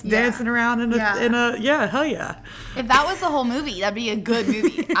James, Yeah. dancing around in a yeah, hell yeah. if that was the whole movie, that'd be a good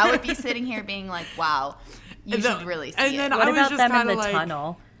movie. I would be sitting here being like, wow, you And should the- really see and it. then What I was about just them in kinda the like-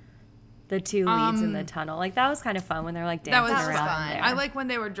 tunnel? The 2 leads in the tunnel. Like that was kind of fun when they're like That dancing was around fun. in there. I like when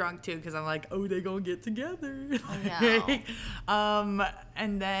they were drunk too, because I'm like, oh, they gonna get together. know.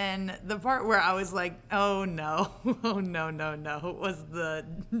 And then the part where I was like, oh no, oh no, was the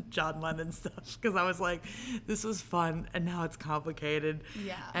John Lennon stuff, because I was like, this was fun, and now it's complicated.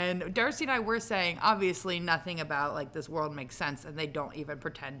 Yeah. And Darcy and I were saying, obviously, nothing about like this world makes sense, and they don't even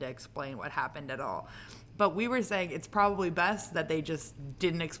pretend to explain what happened at all. But we were saying it's probably best that they just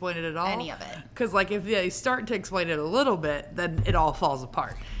didn't explain it at all. Any of it. Because, like, if they start to explain it a little bit, then it all falls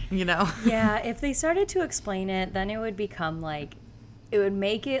apart, you know? Yeah, if they started to explain it, then it would become like, it would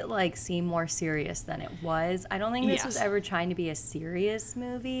make it like seem more serious than it was. I don't think this was Yes. ever trying to be a serious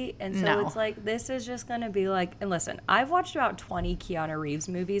movie. And so No. it's like, this is just going to be like, and listen, I've watched about 20 Keanu Reeves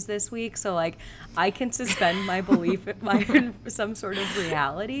movies this week. So like, I can suspend my belief in some sort of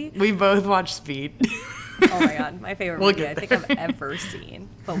reality. We both watched Speed. Oh my God, my favorite We'll movie I get think I've ever seen.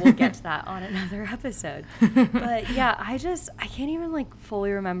 But we'll get to that on another episode. But yeah, I can't even like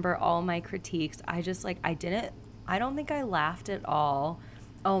fully remember all my critiques. I don't think I laughed at all.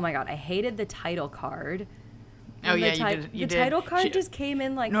 Oh my God, I hated the title card. Oh, And yeah, the you did. The title card just came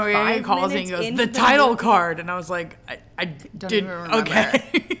in like Noriega 5 calls minutes and goes, into the title movie. card. And I was like, I Don't didn't. even remember.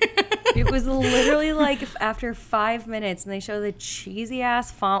 Okay. It was literally like after 5 minutes, and they show the cheesy ass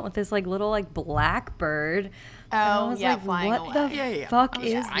font with this like little like blackbird. And I Oh, was yeah, like, flying what away. the Yeah. fuck I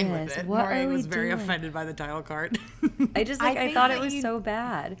was is fine with this? it. What Noriega are we was very doing? offended by the title card. I just I like I think thought it that was you- so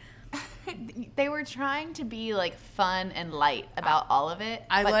bad. They were trying to be like fun and light about all of it,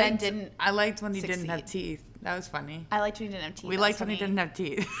 I but liked, then didn't. I liked when he didn't have succeed. teeth. That was funny. I liked when he didn't have teeth. We That liked was when he funny. didn't have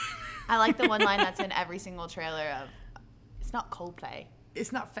teeth. I like the one line that's in every single trailer of, it's not Coldplay.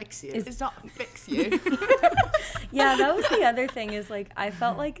 It's not fix you. It's not fix you. Yeah, that was the other thing is like I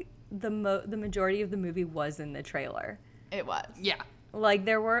felt like the majority of the movie was in the trailer. It was. Yeah. Like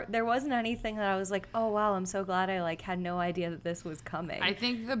there wasn't anything that I was like, oh wow, I'm so glad I like had no idea that this was coming. I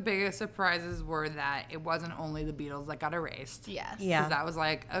think the biggest surprises were that it wasn't only the Beatles that got erased. Yes. Yeah. Because that was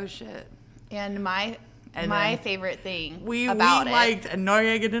like, oh shit. And my then favorite thing We about liked, and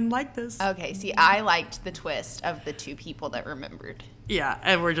Noriega didn't like this. Okay, see, I liked the twist of the two people that remembered. Yeah,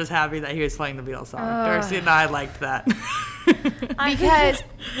 and we're just happy that he was playing the Beatles song. Darcy and I liked that. Because,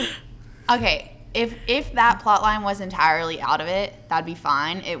 okay, if that plot line was entirely out of it, that'd be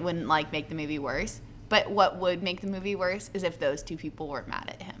fine. It wouldn't like make the movie worse. But what would make the movie worse is if those two people were mad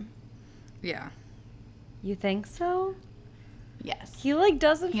at him. Yeah. You think so? Yes. He like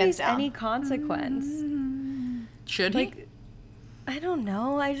doesn't Hands face down. any consequence. Should he? Like I don't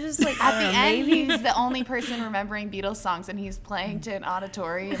know. I just like At I the don't know, end, maybe he's the only person remembering Beatles songs, and he's playing to an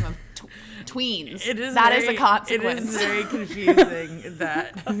auditorium of tweens. It is That is very- a consequence. It is very confusing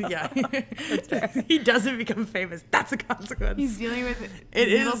that, yeah, he doesn't become famous. That's a consequence. He's dealing with It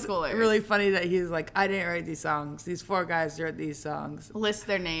middle is schoolers. really funny that he's like, I didn't write these songs. These 4 guys wrote these songs. List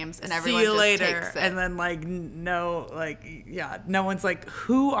their names, and See everyone you just later. takes it. And then like no, like yeah, no one's like,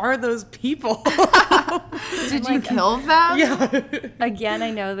 who are those people? Did you kill them? Yeah. again,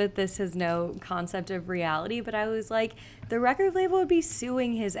 I know that this has no concept of reality, but I was like, the record label would be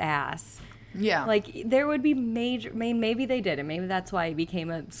suing his ass. Yeah. Like there would be major. Maybe they did, and maybe that's why he became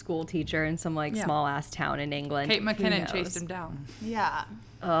a school teacher in some like Yeah. small ass town in England. Kate Who McKinnon knows? chased him down. Yeah.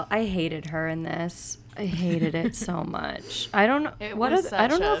 I hated her in this. I hated it so much. I don't know It what. was I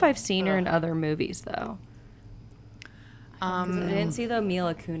don't such know if a- I've seen her in ugh. other movies though. 'Cause I didn't see the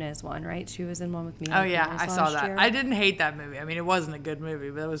Mila Kunis one, right? She was in one with Mila. Oh yeah, Kunis I saw last that. year. I didn't hate that movie. I mean, it wasn't a good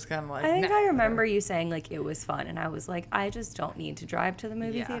movie, but it was kind of like. I think nah. I remember you saying like it was fun, and I was like, I just don't need to drive to the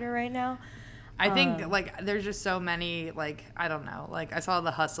movie Yeah. theater right now. I think like there's just so many like I don't know. Like I saw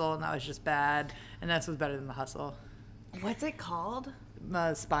The Hustle and that was just bad, and this was better than The Hustle. What's it called?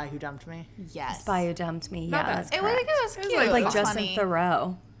 Spy Who Dumped Me. Yes. Spy Who Dumped Me. Not Yeah, bad. that's It was, correct. it was cute. like It Like was Justin funny.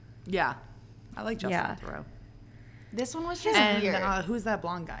 Theroux. Yeah, I like Justin Yeah. Theroux. This one was just And weird. who's that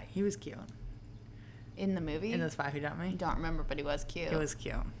blonde guy? He was cute In the movie? in The Spy Who Dumped I Me. don't remember, but he was cute. He was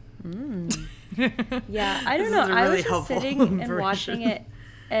cute. Yeah, I This don't know. is a I really was just helpful sitting and version. watching it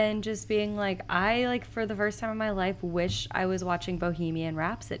and just being like, I like for the first time in my life wish I was watching Bohemian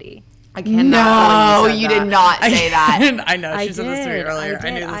Rhapsody. I cannot. No, believe you said did not say that. I know. I She said this to me did, earlier. I I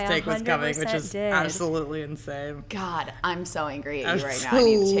knew did. this I take was coming, which 100% is did. absolutely insane. God, I'm so angry at you right now. I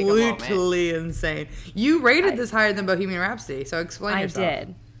need to take a moment. Absolutely insane. You rated this higher than Bohemian Rhapsody, so explain I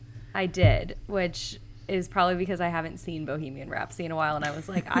yourself. did, which is probably because I haven't seen Bohemian Rhapsody in a while, and I was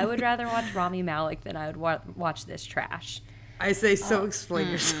like, I would rather watch Rami Malek than I would watch this trash. I say so. Explain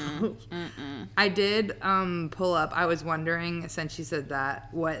yourself. I did pull up. I was wondering, since you said that,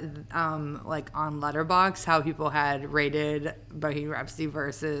 what like on Letterboxd, how people had rated Bohemian Rhapsody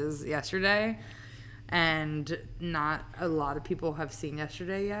versus Yesterday, and not a lot of people have seen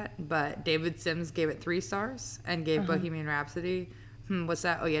Yesterday yet. But David Sims gave it 3 stars and gave Bohemian Rhapsody, what's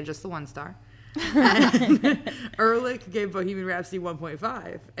that? Oh yeah, just the 1 star. And Ehrlich gave Bohemian Rhapsody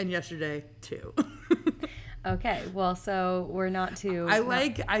 1.5 and Yesterday 2. Okay, well, so we're not too.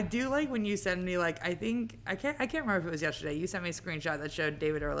 I do like when you send me like I can't remember if it was yesterday. You sent me a screenshot that showed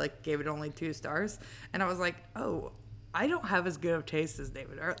David Ehrlich gave it only 2 stars, and I was like, oh, I don't have as good of taste as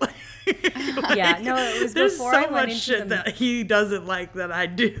David Ehrlich. Yeah, no, it was there's before so I went much into shit the- that he doesn't like that I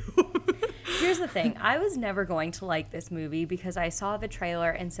do. Here's the thing. I was never going to like this movie because I saw the trailer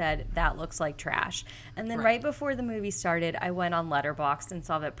and said, that looks like trash. And then right before the movie started, I went on Letterboxd and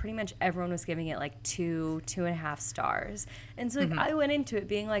saw that pretty much everyone was giving it like 2.5 stars. And so like, I went into it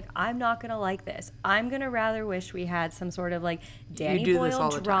being like, I'm not going to like this. I'm going to rather wish we had some sort of like Danny do this all Boyle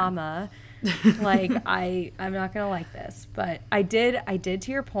the time. drama. Like I'm not going to like this. But I did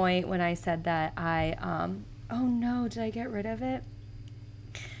to your point when I said that oh no, did I get rid of it?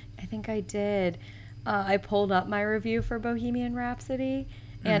 I think I did. I pulled up my review for Bohemian Rhapsody,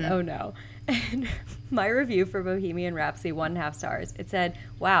 and oh no. And my review for Bohemian Rhapsody, 1.5 stars. It said,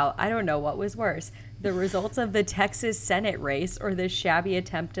 wow, I don't know what was worse. The results of the Texas Senate race or this shabby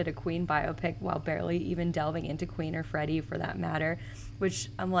attempt at a Queen biopic while barely even delving into Queen or Freddie for that matter. Which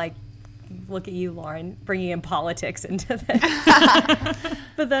I'm like, look at you, Lauren, bringing in politics into this.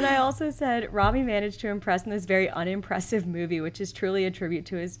 But then I also said, Rami managed to impress in this very unimpressive movie, which is truly a tribute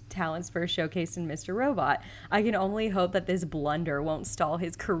to his talents first showcased in Mr. Robot. I can only hope that this blunder won't stall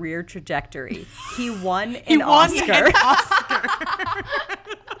his career trajectory. He won an Oscar.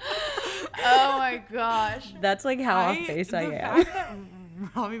 Oh my gosh. That's like how off base I am. The fact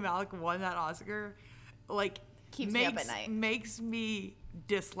that Rami Malek won that Oscar, like, Keeps me up at night. makes me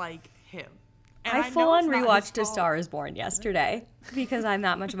dislike him. And I know full on it's not his rewatched A fault. Star Is Born yesterday because I'm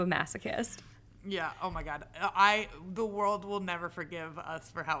that much of a masochist. Yeah. Oh my God. The world will never forgive us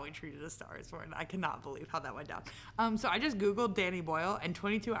for how we treated A Star Is Born. I cannot believe how that went down. So I just Googled Danny Boyle, and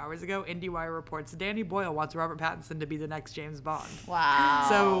 22 hours ago, IndieWire reports Danny Boyle wants Robert Pattinson to be the next James Bond. Wow.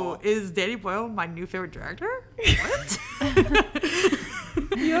 So is Danny Boyle my new favorite director? What?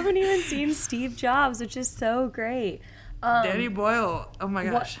 You haven't even seen Steve Jobs, which is so great. Danny Boyle. Oh my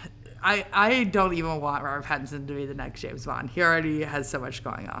gosh. I don't even want Robert Pattinson to be the next James Bond. He already has so much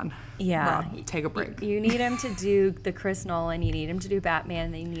going on. Yeah. Rob, take a break. You need him to do the Chris Nolan, you need him to do Batman,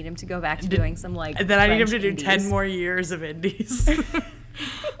 and then you need him to go back to doing some like And then I need him French to do indies. 10 more years of indies.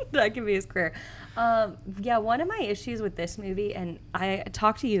 That could be his career. Yeah, one of my issues with this movie, and I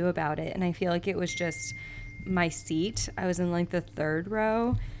talked to you about it, and I feel like it was just my seat. I was in like the third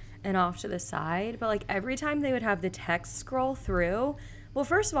row and off to the side, but like every time they would have the text scroll through, well,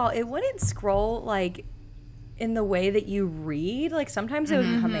 first of all, it wouldn't scroll like in the way that you read. Like sometimes it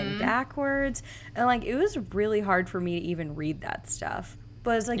would come in backwards, and like it was really hard for me to even read that stuff.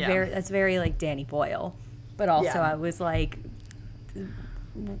 But it's like that's very like Danny Boyle. But also I was like,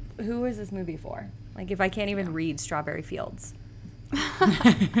 who is this movie for? Like if I can't even read Strawberry Fields.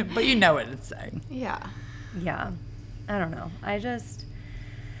 But you know what it's saying. Yeah. Yeah, I don't know. I just,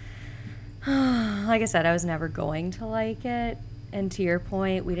 like I said, I was never going to like it. And to your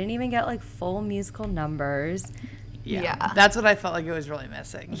point, we didn't even get like full musical numbers. Yeah. That's what I felt like it was really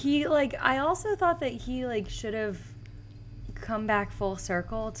missing. He like, I also thought that he like should have come back full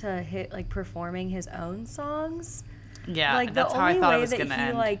circle to hit like performing his own songs. Yeah, Like that's the how I only thought it way was that gonna he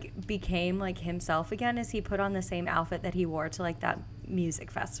end. like became like himself again is he put on the same outfit that he wore to like that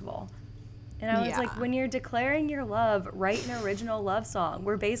music festival. And I was like, Yeah. when you're declaring your love, write an original love song.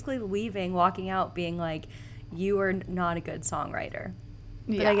 We're basically leaving, walking out, being like, you are not a good songwriter.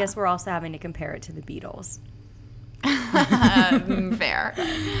 But I guess we're also having to compare it to the Beatles. Fair.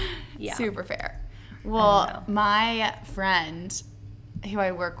 Yeah. Super fair. I Well, don't know. my friend who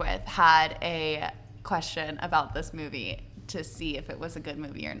I work with had a question about this movie to see if it was a good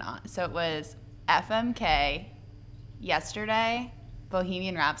movie or not. So it was FMK, Yesterday,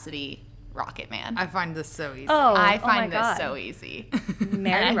 Bohemian Rhapsody, Rocket Man. I find this so easy. Oh, I my find this God. so easy.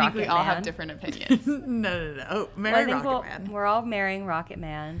 Marry and I Rocket think we all Man. have different opinions. No. Well, Mary I think Rocket Man, we're all marrying Rocket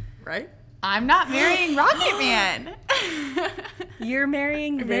Man. right? I'm not marrying Rocket Man. You're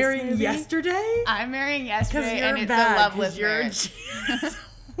marrying this Marrying movie? Yesterday? I'm marrying Because Yesterday, you're and it's bad. a loveless you're marriage.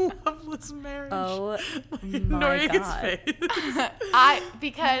 a loveless marriage. Oh my Noriega's God. face.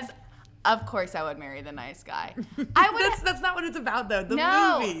 Because of course I would marry the nice guy. I would. That's not what it's about though. The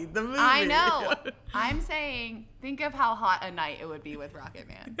No, movie. I know. I'm saying, think of how hot a night it would be with Rocket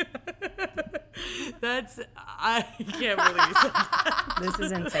Man. I can't believe you said that. This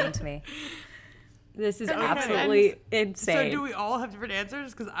is insane to me. This is Okay. absolutely So insane. do we all have different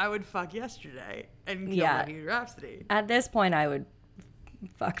answers? Because I would fuck Yesterday and kill Yeah. Bohemian Rhapsody. At this point, I would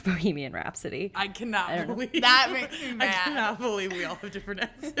fuck Bohemian Rhapsody. I cannot don't know. believe That makes me I mad. cannot believe we all have different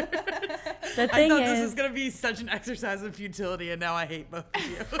answers. The I thing thought this is, was gonna be such an exercise in futility, and now I hate both of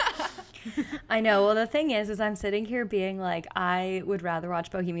you. I know. Well, the thing is I'm sitting here being like, I would rather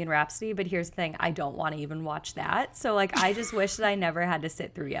watch Bohemian Rhapsody, but here's the thing: I don't want to even watch that. So, like, I just wish that I never had to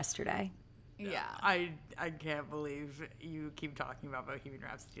sit through Yesterday. Yeah. I can't believe you keep talking about Bohemian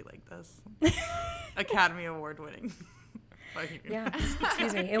Rhapsody like this. Academy Award winning. Bohemian Yeah. Rhapsody.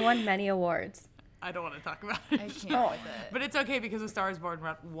 Excuse me. It won many awards. I don't want to talk about I it. can't with it. But it's okay because A Star Is Born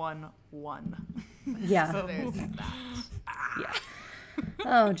won one. Yeah. So There's that. Yeah.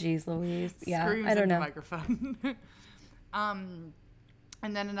 Oh, geez, Louise. Yeah. screams I don't in the know. microphone.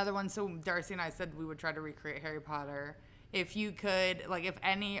 And then another one. So Darcy and I said we would try to recreate Harry Potter. If you could, like, if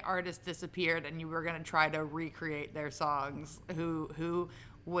any artist disappeared and you were gonna try to recreate their songs, who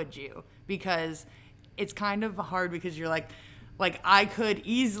would you? Because it's kind of hard because you're like I could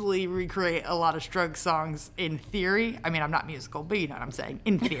easily recreate a lot of Strug songs in theory. I mean, I'm not musical, but you know what I'm saying.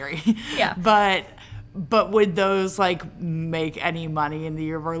 In theory. Yeah. But would those like make any money in the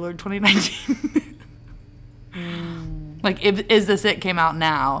year of our Lord 2019? Like, if Is This It came out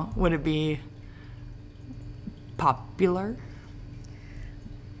now, would it be popular?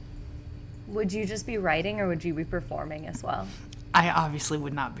 Would you just be writing or would you be performing as well? I obviously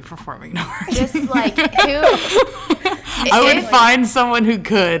would not be performing nor Just like who? I would find someone who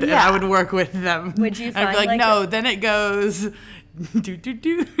could, and I would work with them. Would you And I'd be find, like, like, no, then it goes do do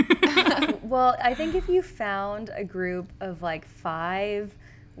do. Well, I think if you found a group of like 5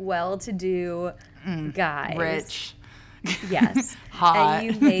 well-to-do guys, Rich. yes, Hot.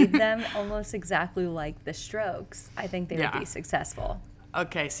 and you made them almost exactly like the Strokes, I think they Yeah. would be successful.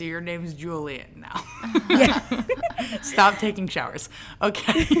 Okay, so your name's Juliet now. Yeah, Stop taking showers.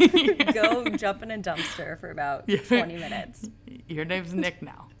 Okay. go jump in a dumpster for about Yeah. 20 minutes, Your name's Nick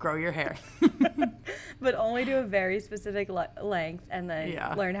now. Grow your hair. but only do a very specific length, and then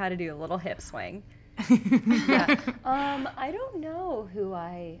Yeah. learn how to do a little hip swing. Yeah. I don't know who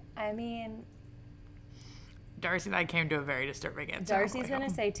I mean, Darcy and I came to a very disturbing answer. Darcy's gonna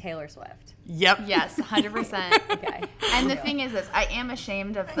say Taylor Swift. Yep. Yes, 100%. Okay. And the thing is this, I am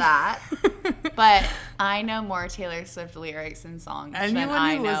ashamed of that, but I know more Taylor Swift lyrics and songs than Anyone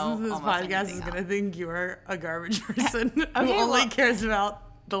I who know listens to this almost podcast is anything going to else. think you are a garbage person who Okay, only well- cares about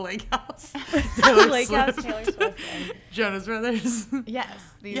the Lake House, Taylor Lake House, Swift, Taylor Swift, and Jonas Brothers. Yes,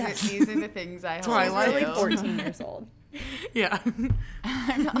 these Yes. are the things I hold Twilight. really to. 14 years old. Yeah.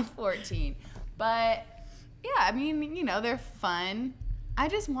 I'm not 14, but yeah, I mean, you know, they're fun. I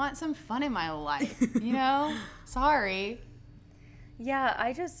just want some fun in my life, you know? Sorry. Yeah,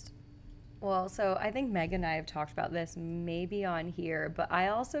 so I think Meg and I have talked about this maybe on here, but I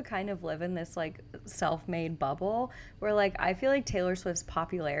also kind of live in this like self-made bubble where like I feel like Taylor Swift's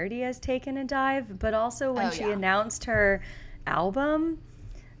popularity has taken a dive, but also when Oh, she yeah. announced her album,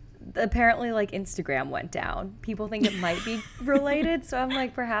 apparently like Instagram went down. People think it might be related, so I'm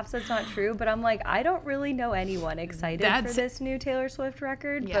like perhaps that's not true, but I'm like I don't really know anyone excited for That's- this new Taylor Swift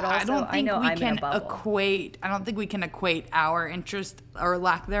record, Yeah, but I also I don't think know we I'm in can a bubble. I don't think we can equate our interest or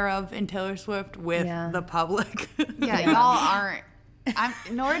lack thereof in Taylor Swift with Yeah. the public. Yeah, y'all aren't.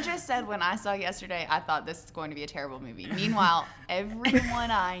 Nora just said when I saw yesterday, I thought this is going to be a terrible movie. Meanwhile,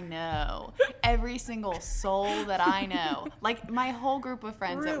 everyone I know, every single soul that I know, like my whole group of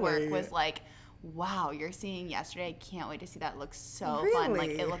friends at work Really? was like, wow, you're seeing yesterday. I can't wait to see that. It looks so fun. Like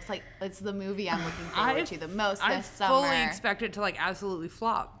Really? it looks like it's the movie I'm looking forward to the most I this fully summer. expect it to like absolutely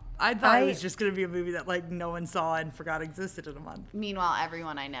flop. I thought it I- was just going to be a movie that like no one saw and forgot existed in a month. Meanwhile,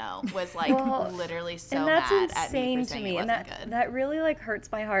 everyone I know was like Well, literally so and that's mad at me insane for to saying me, it and wasn't that good. that really like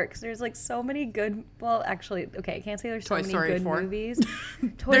hurts my heart because there's like so many good. Well, actually, okay, I can't say there's so Toy many Story good 4. movies.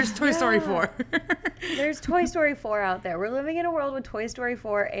 There's Toy Story Yeah. 4. There's Toy Story 4 out there. We're living in a world with Toy Story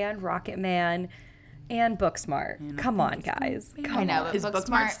 4 and Rocket Man and Booksmart. Come on, guys. Come I know, on. but Is Booksmart-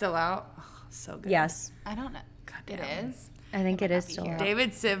 Booksmart still out? Oh, so good. Yes, I don't know. It damn. is. I think it might is not be still here. out.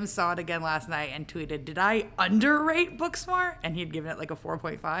 David Sims saw it again last night and tweeted, "Did I underrate Booksmart?" And he'd given it like a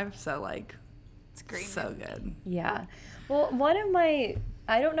 4.5. So like, It's a great. so good. Yeah. Well, one of my,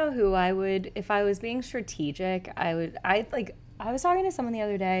 I don't know who I would, if I was being strategic, I was talking to someone the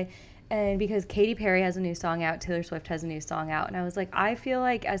other day, and because Katy Perry has a new song out, Taylor Swift has a new song out, and I was like, I feel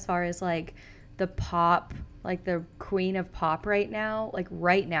like as far as like the pop, like the queen of pop right now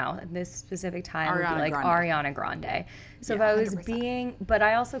at this specific time would Ariana be like Grande. Ariana Grande. So if I was being, but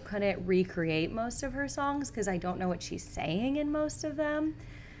I also couldn't recreate most of her songs because I don't know what she's saying in most of them.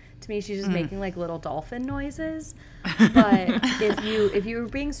 To me, she's just making like little dolphin noises. But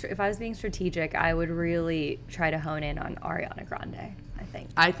if I was being strategic, I would really try to hone in on Ariana Grande, I think.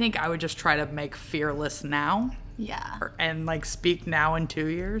 I think I would just try to make Fearless now Yeah. and like speak now in 2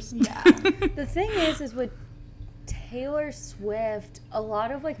 years. Yeah. The thing is with Taylor Swift, a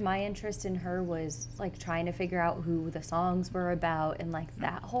lot of like my interest in her was like trying to figure out who the songs were about and like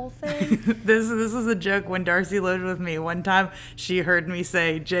that whole thing. This was a joke when Darcy lived with me. One time she heard me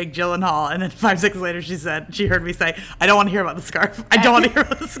say Jake Gyllenhaal, and then 5 seconds later she heard me say, "I don't want to hear about the scarf. I don't want to hear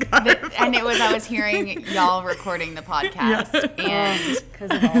about the scarf." And I was hearing y'all recording the podcast, and Because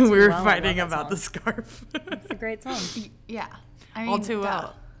of All Too we were Well, I fighting love that about the song. scarf. It's a great song. yeah, I mean, All too duh.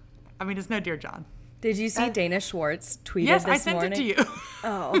 well. I mean, it's no Dear John. Did you see Dana Schwartz tweeted Yes, this I sent morning? it to you.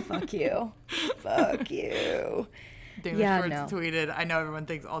 Oh, fuck you. Fuck you. Dana Yeah, Schwartz no. tweeted, "I know everyone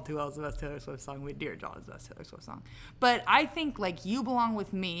thinks All Too Well is the best Taylor Swift song, but Dear John is the best Taylor Swift song." But I think like You Belong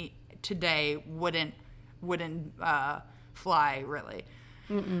With Me today wouldn't fly really.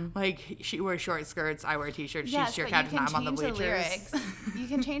 Like she wears short skirts, I wear t-shirts, Yes, she's your but captain, you I'm can on the change the bleachers. lyrics. You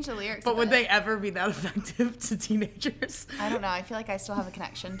can change the lyrics. But of would it. they ever be that effective to teenagers? I don't know. I feel like I still have a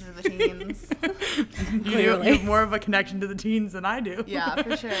connection to the teens. You have more of a connection to the teens than I do. Yeah,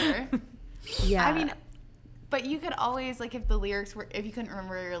 for sure. Yeah. I mean, But you could always, like, if you couldn't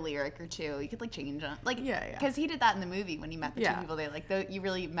remember your lyric or two, you could, like, change them. Like, Yeah. Because he did that in the movie when he met the two people. They, like, you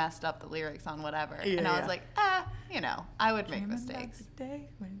really messed up the lyrics on whatever. And I was like, I would make mistakes.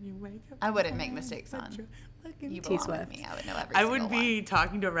 I wouldn't make mistakes on You Belong With Me. I would know every I single would be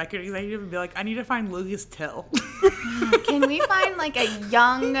talking to a record executive and be like, I need to find Lucas Till. one. Can we find, like, a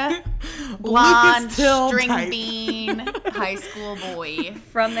young, blonde, Lucas Till string type. bean high school boy?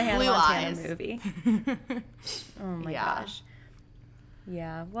 From the Hannah Blue Montana eyes. movie. Oh my Yeah. gosh.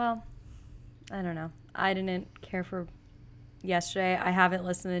 Yeah, well, I don't know. I didn't care for yesterday. I haven't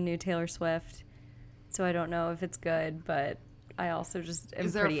listened to new Taylor Swift, so I don't know if it's good, but I also just am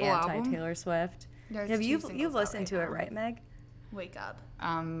Is there a pretty full album? anti-Taylor Swift. There's Have two you've singles out listened to right it, now. right, Meg? Wake Up.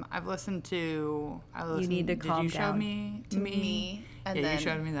 I've listened to. Need to Calm Did you show Down. me? Me. And Yeah, then you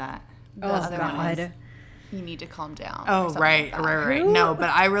showed me that. the Oh other one God. is You Need to Calm Down. or Oh, something right. like that. Who? No, but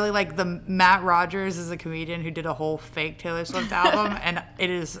I really like Matt Rogers is a comedian who did a whole fake Taylor Swift album, and it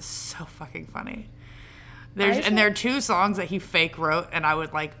is so fucking funny. And there are two songs that he fake wrote, and I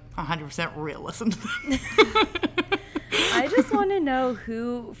would like 100% re-listen to them. I just want to know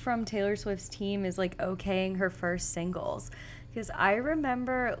who from Taylor Swift's team is like okaying her first singles, because I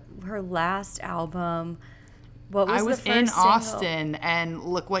remember her last album. What was I was the first in single? Austin, and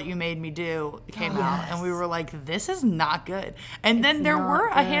Look What You Made Me Do came out, and we were like, this is not good. And then there not were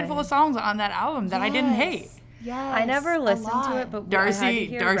a good. handful of songs on that album that I didn't hate. Yes. I never listened to it, but I had to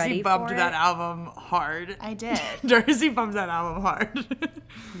hear Darcy Ready bumped for that it. album hard. I did. Darcy bumped that album hard.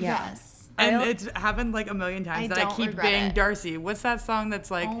 Yes. And I- it's happened like a million times I that I don't keep regret being it. Darcy. What's that song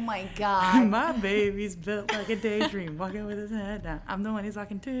that's like, Oh my God. my baby's built like a daydream, walking with his head down. I'm the one he's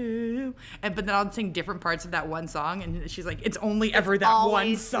talking to. But then I'll sing different parts of that one song, and she's like, it's only ever that one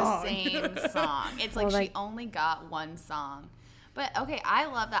Always song. the same song. It's like Well, she like- only got one song. But okay, I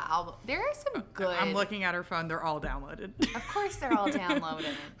love that album. There are some good. I'm looking at her phone. They're all downloaded. Of course, they're all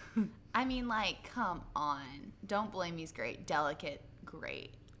downloaded. I mean, like, come on. Don't Blame Me's great. Delicate,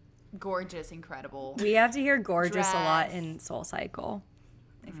 great. Gorgeous, incredible. We have to hear "Gorgeous" a lot Dress. in Soul Cycle.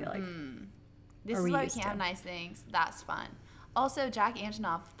 I feel like. This Or is we why we used can't to. have nice things. That's fun. Also, Jack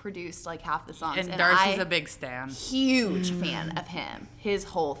Antonoff produced like half the songs, And Darcy's I'm a big stan. huge fan of him. His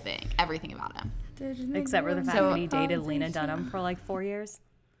whole thing, everything about him. Except for the fact So- that he dated Lena Dunham for like 4 years.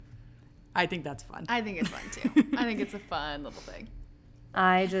 I think that's fun. I think it's fun too. I think it's a fun little thing.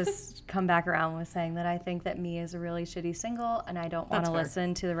 I just come back around with saying that I think that Me is a really shitty single, and I don't want That's to fair.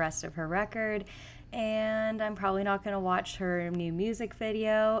 listen to the rest of her record. And I'm probably not going to watch her new music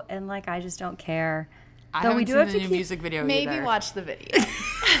video, and like I just don't care. I Though haven't we do seen have the to new keep- music video Maybe either. watch the video,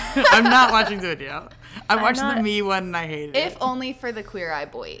 I'm not watching the video. I watched the not- Me one and I hated if it. only for the Queer Eye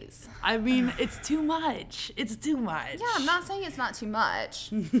Boys. I mean, it's too much. It's too much. Yeah, I'm not saying it's not too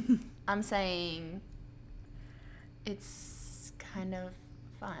much. I'm saying it's kind of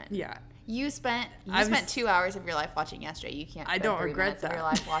fun. Yeah. You spent I was- 2 hours of your life watching yesterday. You can't. I Spend don't 3 regret minutes of your that.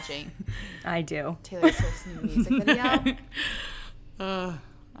 life watching I do. Taylor Swift's new music video.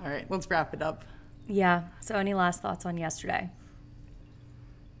 All right, let's wrap it up. Yeah. So, any last thoughts on yesterday?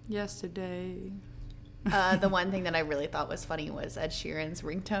 Yesterday. The one thing that I really thought was funny was Ed Sheeran's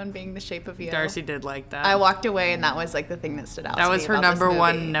ringtone being "The Shape of You." Darcy did like that. I walked away, and that was like the thing that stood out. That to was me her about this number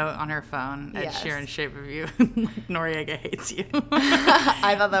one movie. note on her phone. Ed Yes. Sheeran, Shape of You. Noriega hates you.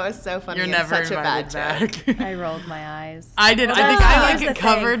 I thought that was so funny. You're and never such a bad invited joke. back. I rolled my eyes. I did. Well, I think that's- I here's like the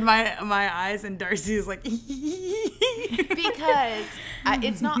covered my eyes, and Darcy was like, Because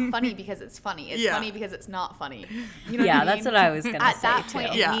it's not funny because it's funny. It's Yeah. funny because it's not funny. You know Yeah, what I that's mean? what I was going to At say, that too. point,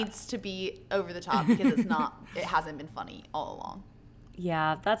 it Yeah. needs to be over the top because it's not. It hasn't been funny all along.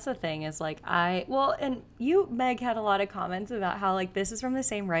 Yeah, that's the thing is like and you, Meg, had a lot of comments about how like this is from the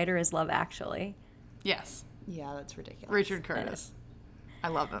same writer as Love Actually. yes, Yeah, that's ridiculous. Richard Curtis. I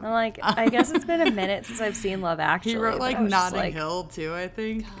love him. I'm like, I guess it's been a minute since I've seen Love Actually. He wrote but like I was just Notting like, Hill too. I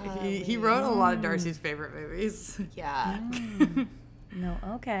think he wrote a lot of Darcy's favorite movies. Yeah. No,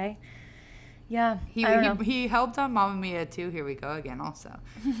 okay. Yeah, He I don't know. he helped on Mamma Mia too. Here we go again. Also,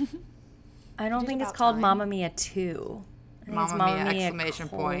 I don't did think it's About called Time. Mamma Mia 2. I think it's Mamma Mia exclamation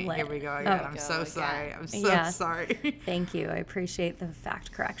point. colon. Here we go again. Oh, I'm Go so again. sorry. I'm so Yeah. sorry. Thank you. I appreciate the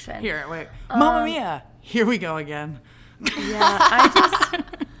fact correction. Here, wait. Mamma Mia. Here we go again. Yeah,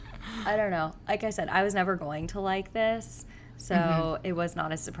 I don't know. Like I said, I was never going to like this. So it was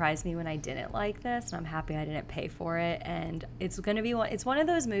not a surprise to me when I didn't like this, and I'm happy I didn't pay for it. And it's gonna be it's one of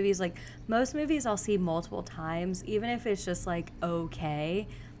those movies, like most movies I'll see multiple times, even if it's just like okay.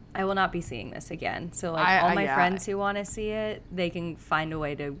 I will not be seeing this again. So like all my yeah. friends who want to see it, they can find a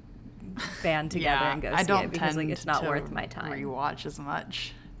way to band together and go I see don't it because like tend it's not to worth my time. rewatch as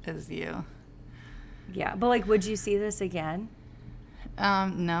much as you. Yeah, but like, would you see this again?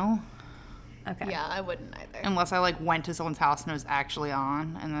 No. Okay. Yeah, I wouldn't either. Unless I like went to someone's house and it was actually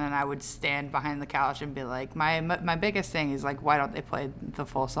on, and then I would stand behind the couch and be like, my biggest thing is like, why don't they play the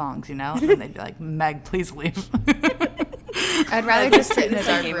full songs, you know? And then they'd be like, Meg, please leave. I'd rather just sit in a It's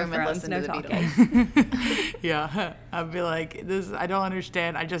dark like Game of room and Thrones, listen no to the talking. Beatles. Yeah, I'd be like, this. I don't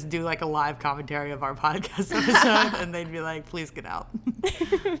understand. I just do like a live commentary of our podcast episode, and they'd be like, please get out.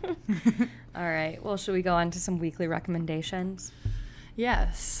 All right. Well, should we go on to some weekly recommendations?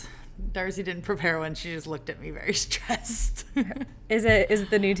 Yes. Darcy didn't prepare one. She just looked at me very stressed. Is it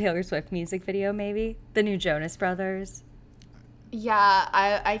the new Taylor Swift music video, maybe? The new Jonas Brothers? Yeah,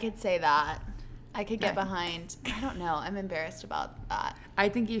 I could say that. I could get behind. I don't know. I'm embarrassed about that. I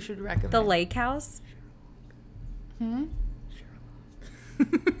think you should recommend The Lake House? Can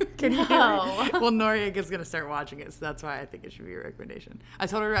you No. Well, Noriega's going to start watching it, so that's why I think it should be a recommendation. I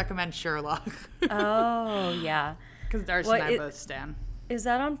told her to recommend Sherlock. Oh, yeah. Because Darcy What and I it- both stan. Is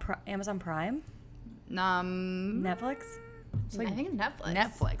that on Amazon Prime? Netflix? I think it's Netflix.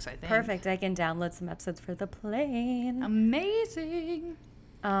 Netflix, I think. Perfect. I can download some episodes for the plane. Amazing.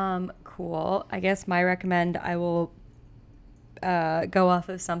 Cool. I guess my recommend, I will go off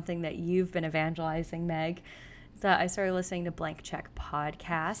of something that you've been evangelizing, Meg. So I started listening to Blank Check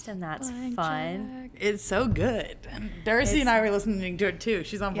podcast, and that's fun. It's so good. Darcy and I were listening to it too.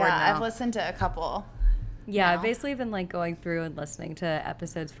 She's on board Yeah, now. I've listened to a couple. Yeah, I've now. basically been like going through and listening to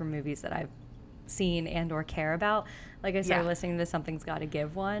episodes from movies that I've seen and or care about. Like I started Yeah. listening to Something's Gotta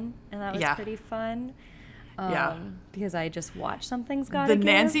Give one, and that was Yeah. pretty fun. Yeah. Because I just watched Something's Gotta The Give.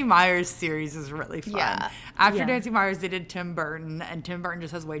 Nancy Myers series is really fun. Yeah. After Yeah. Nancy Myers, they did Tim Burton, and Tim Burton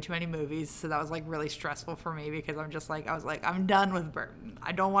just has way too many movies, so that was like really stressful for me because I was like, I'm done with Burton.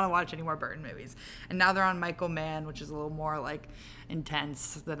 I don't want to watch any more Burton movies. And now they're on Michael Mann, which is a little more like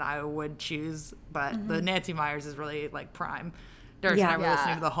intense than I would choose, but the Nancy Myers is really like prime. Darcy and I were Yeah.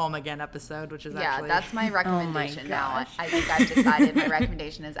 listening to the Home Again episode, which is Yeah, actually that's my recommendation now. gosh. I think I've decided my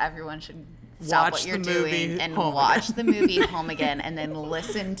recommendation is everyone should stop Watch what you're the movie doing and Home watch the movie Home Again and then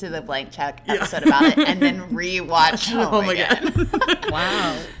listen to the Blank Check episode about it and then rewatch Home Again.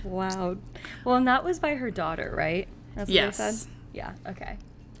 Wow. Well, and that was by her daughter, right? That's what Yes. they said? Yeah, okay.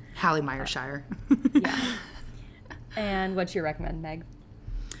 Hallie Meyershire. Yeah. And what's your recommend, Meg?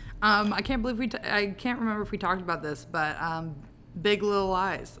 I can't believe I can't remember if we talked about this, but Big Little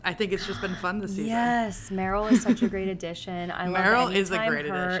Lies. I think it's just been fun this season. Yes, Meryl is such a great addition. I Meryl love is a anytime great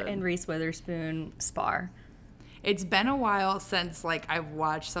her addition. and Reese Witherspoon spar. It's been a while since like I've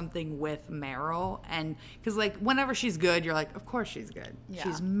watched something with Meryl, and because like whenever she's good, you're like, of course she's good. Yeah.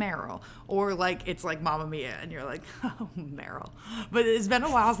 She's Meryl, or like it's like Mamma Mia, and you're like, oh Meryl. But it's been a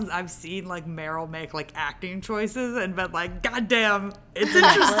while since I've seen like Meryl make like acting choices and been like, God damn, it's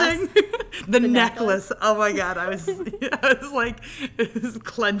interesting. the necklace. Oh my God, I was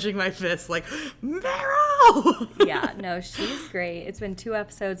clenching my fist like Meryl. Yeah, no, she's great. It's been 2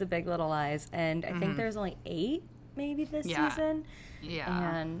 episodes of Big Little Lies, and I think there's only 8 maybe this Yeah. season.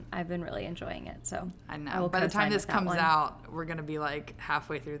 Yeah. And I've been really enjoying it. So I know. will By the time co-sign this with that comes one. out, we're gonna be like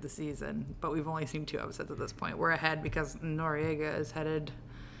halfway through the season, but we've only seen 2 episodes at this point. We're ahead because Noriega is headed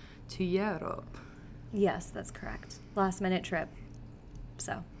to Europe, Yes, that's correct. Last minute trip.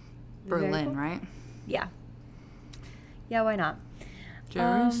 So very Berlin, cool. right? Yeah. Yeah, why not?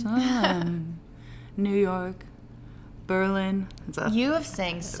 Jerusalem, New York, Berlin. It's a You have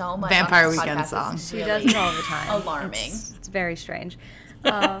sang so much Vampire on this Weekend podcast. song. It's She really does it all the time. alarming. It's very strange.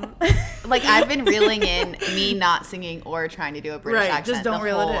 Like I've been reeling in me not singing or trying to do a British accent Just don't the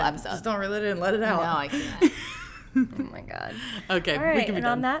reel whole it in. episode. Just don't reel it in. Let it out. No, I can't. Oh my God. Okay, All we right, can be and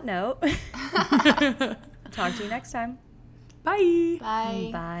done. on that note, talk to you next time. Bye. Bye.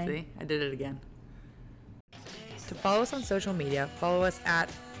 Bye. See, I did it again. To follow us on social media, follow us at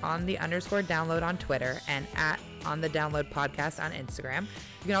 @on_the_download on Twitter and @on_the_download podcast on Instagram.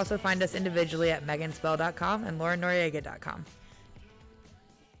 You can also find us individually at meganspell.com and laurenoriega.com.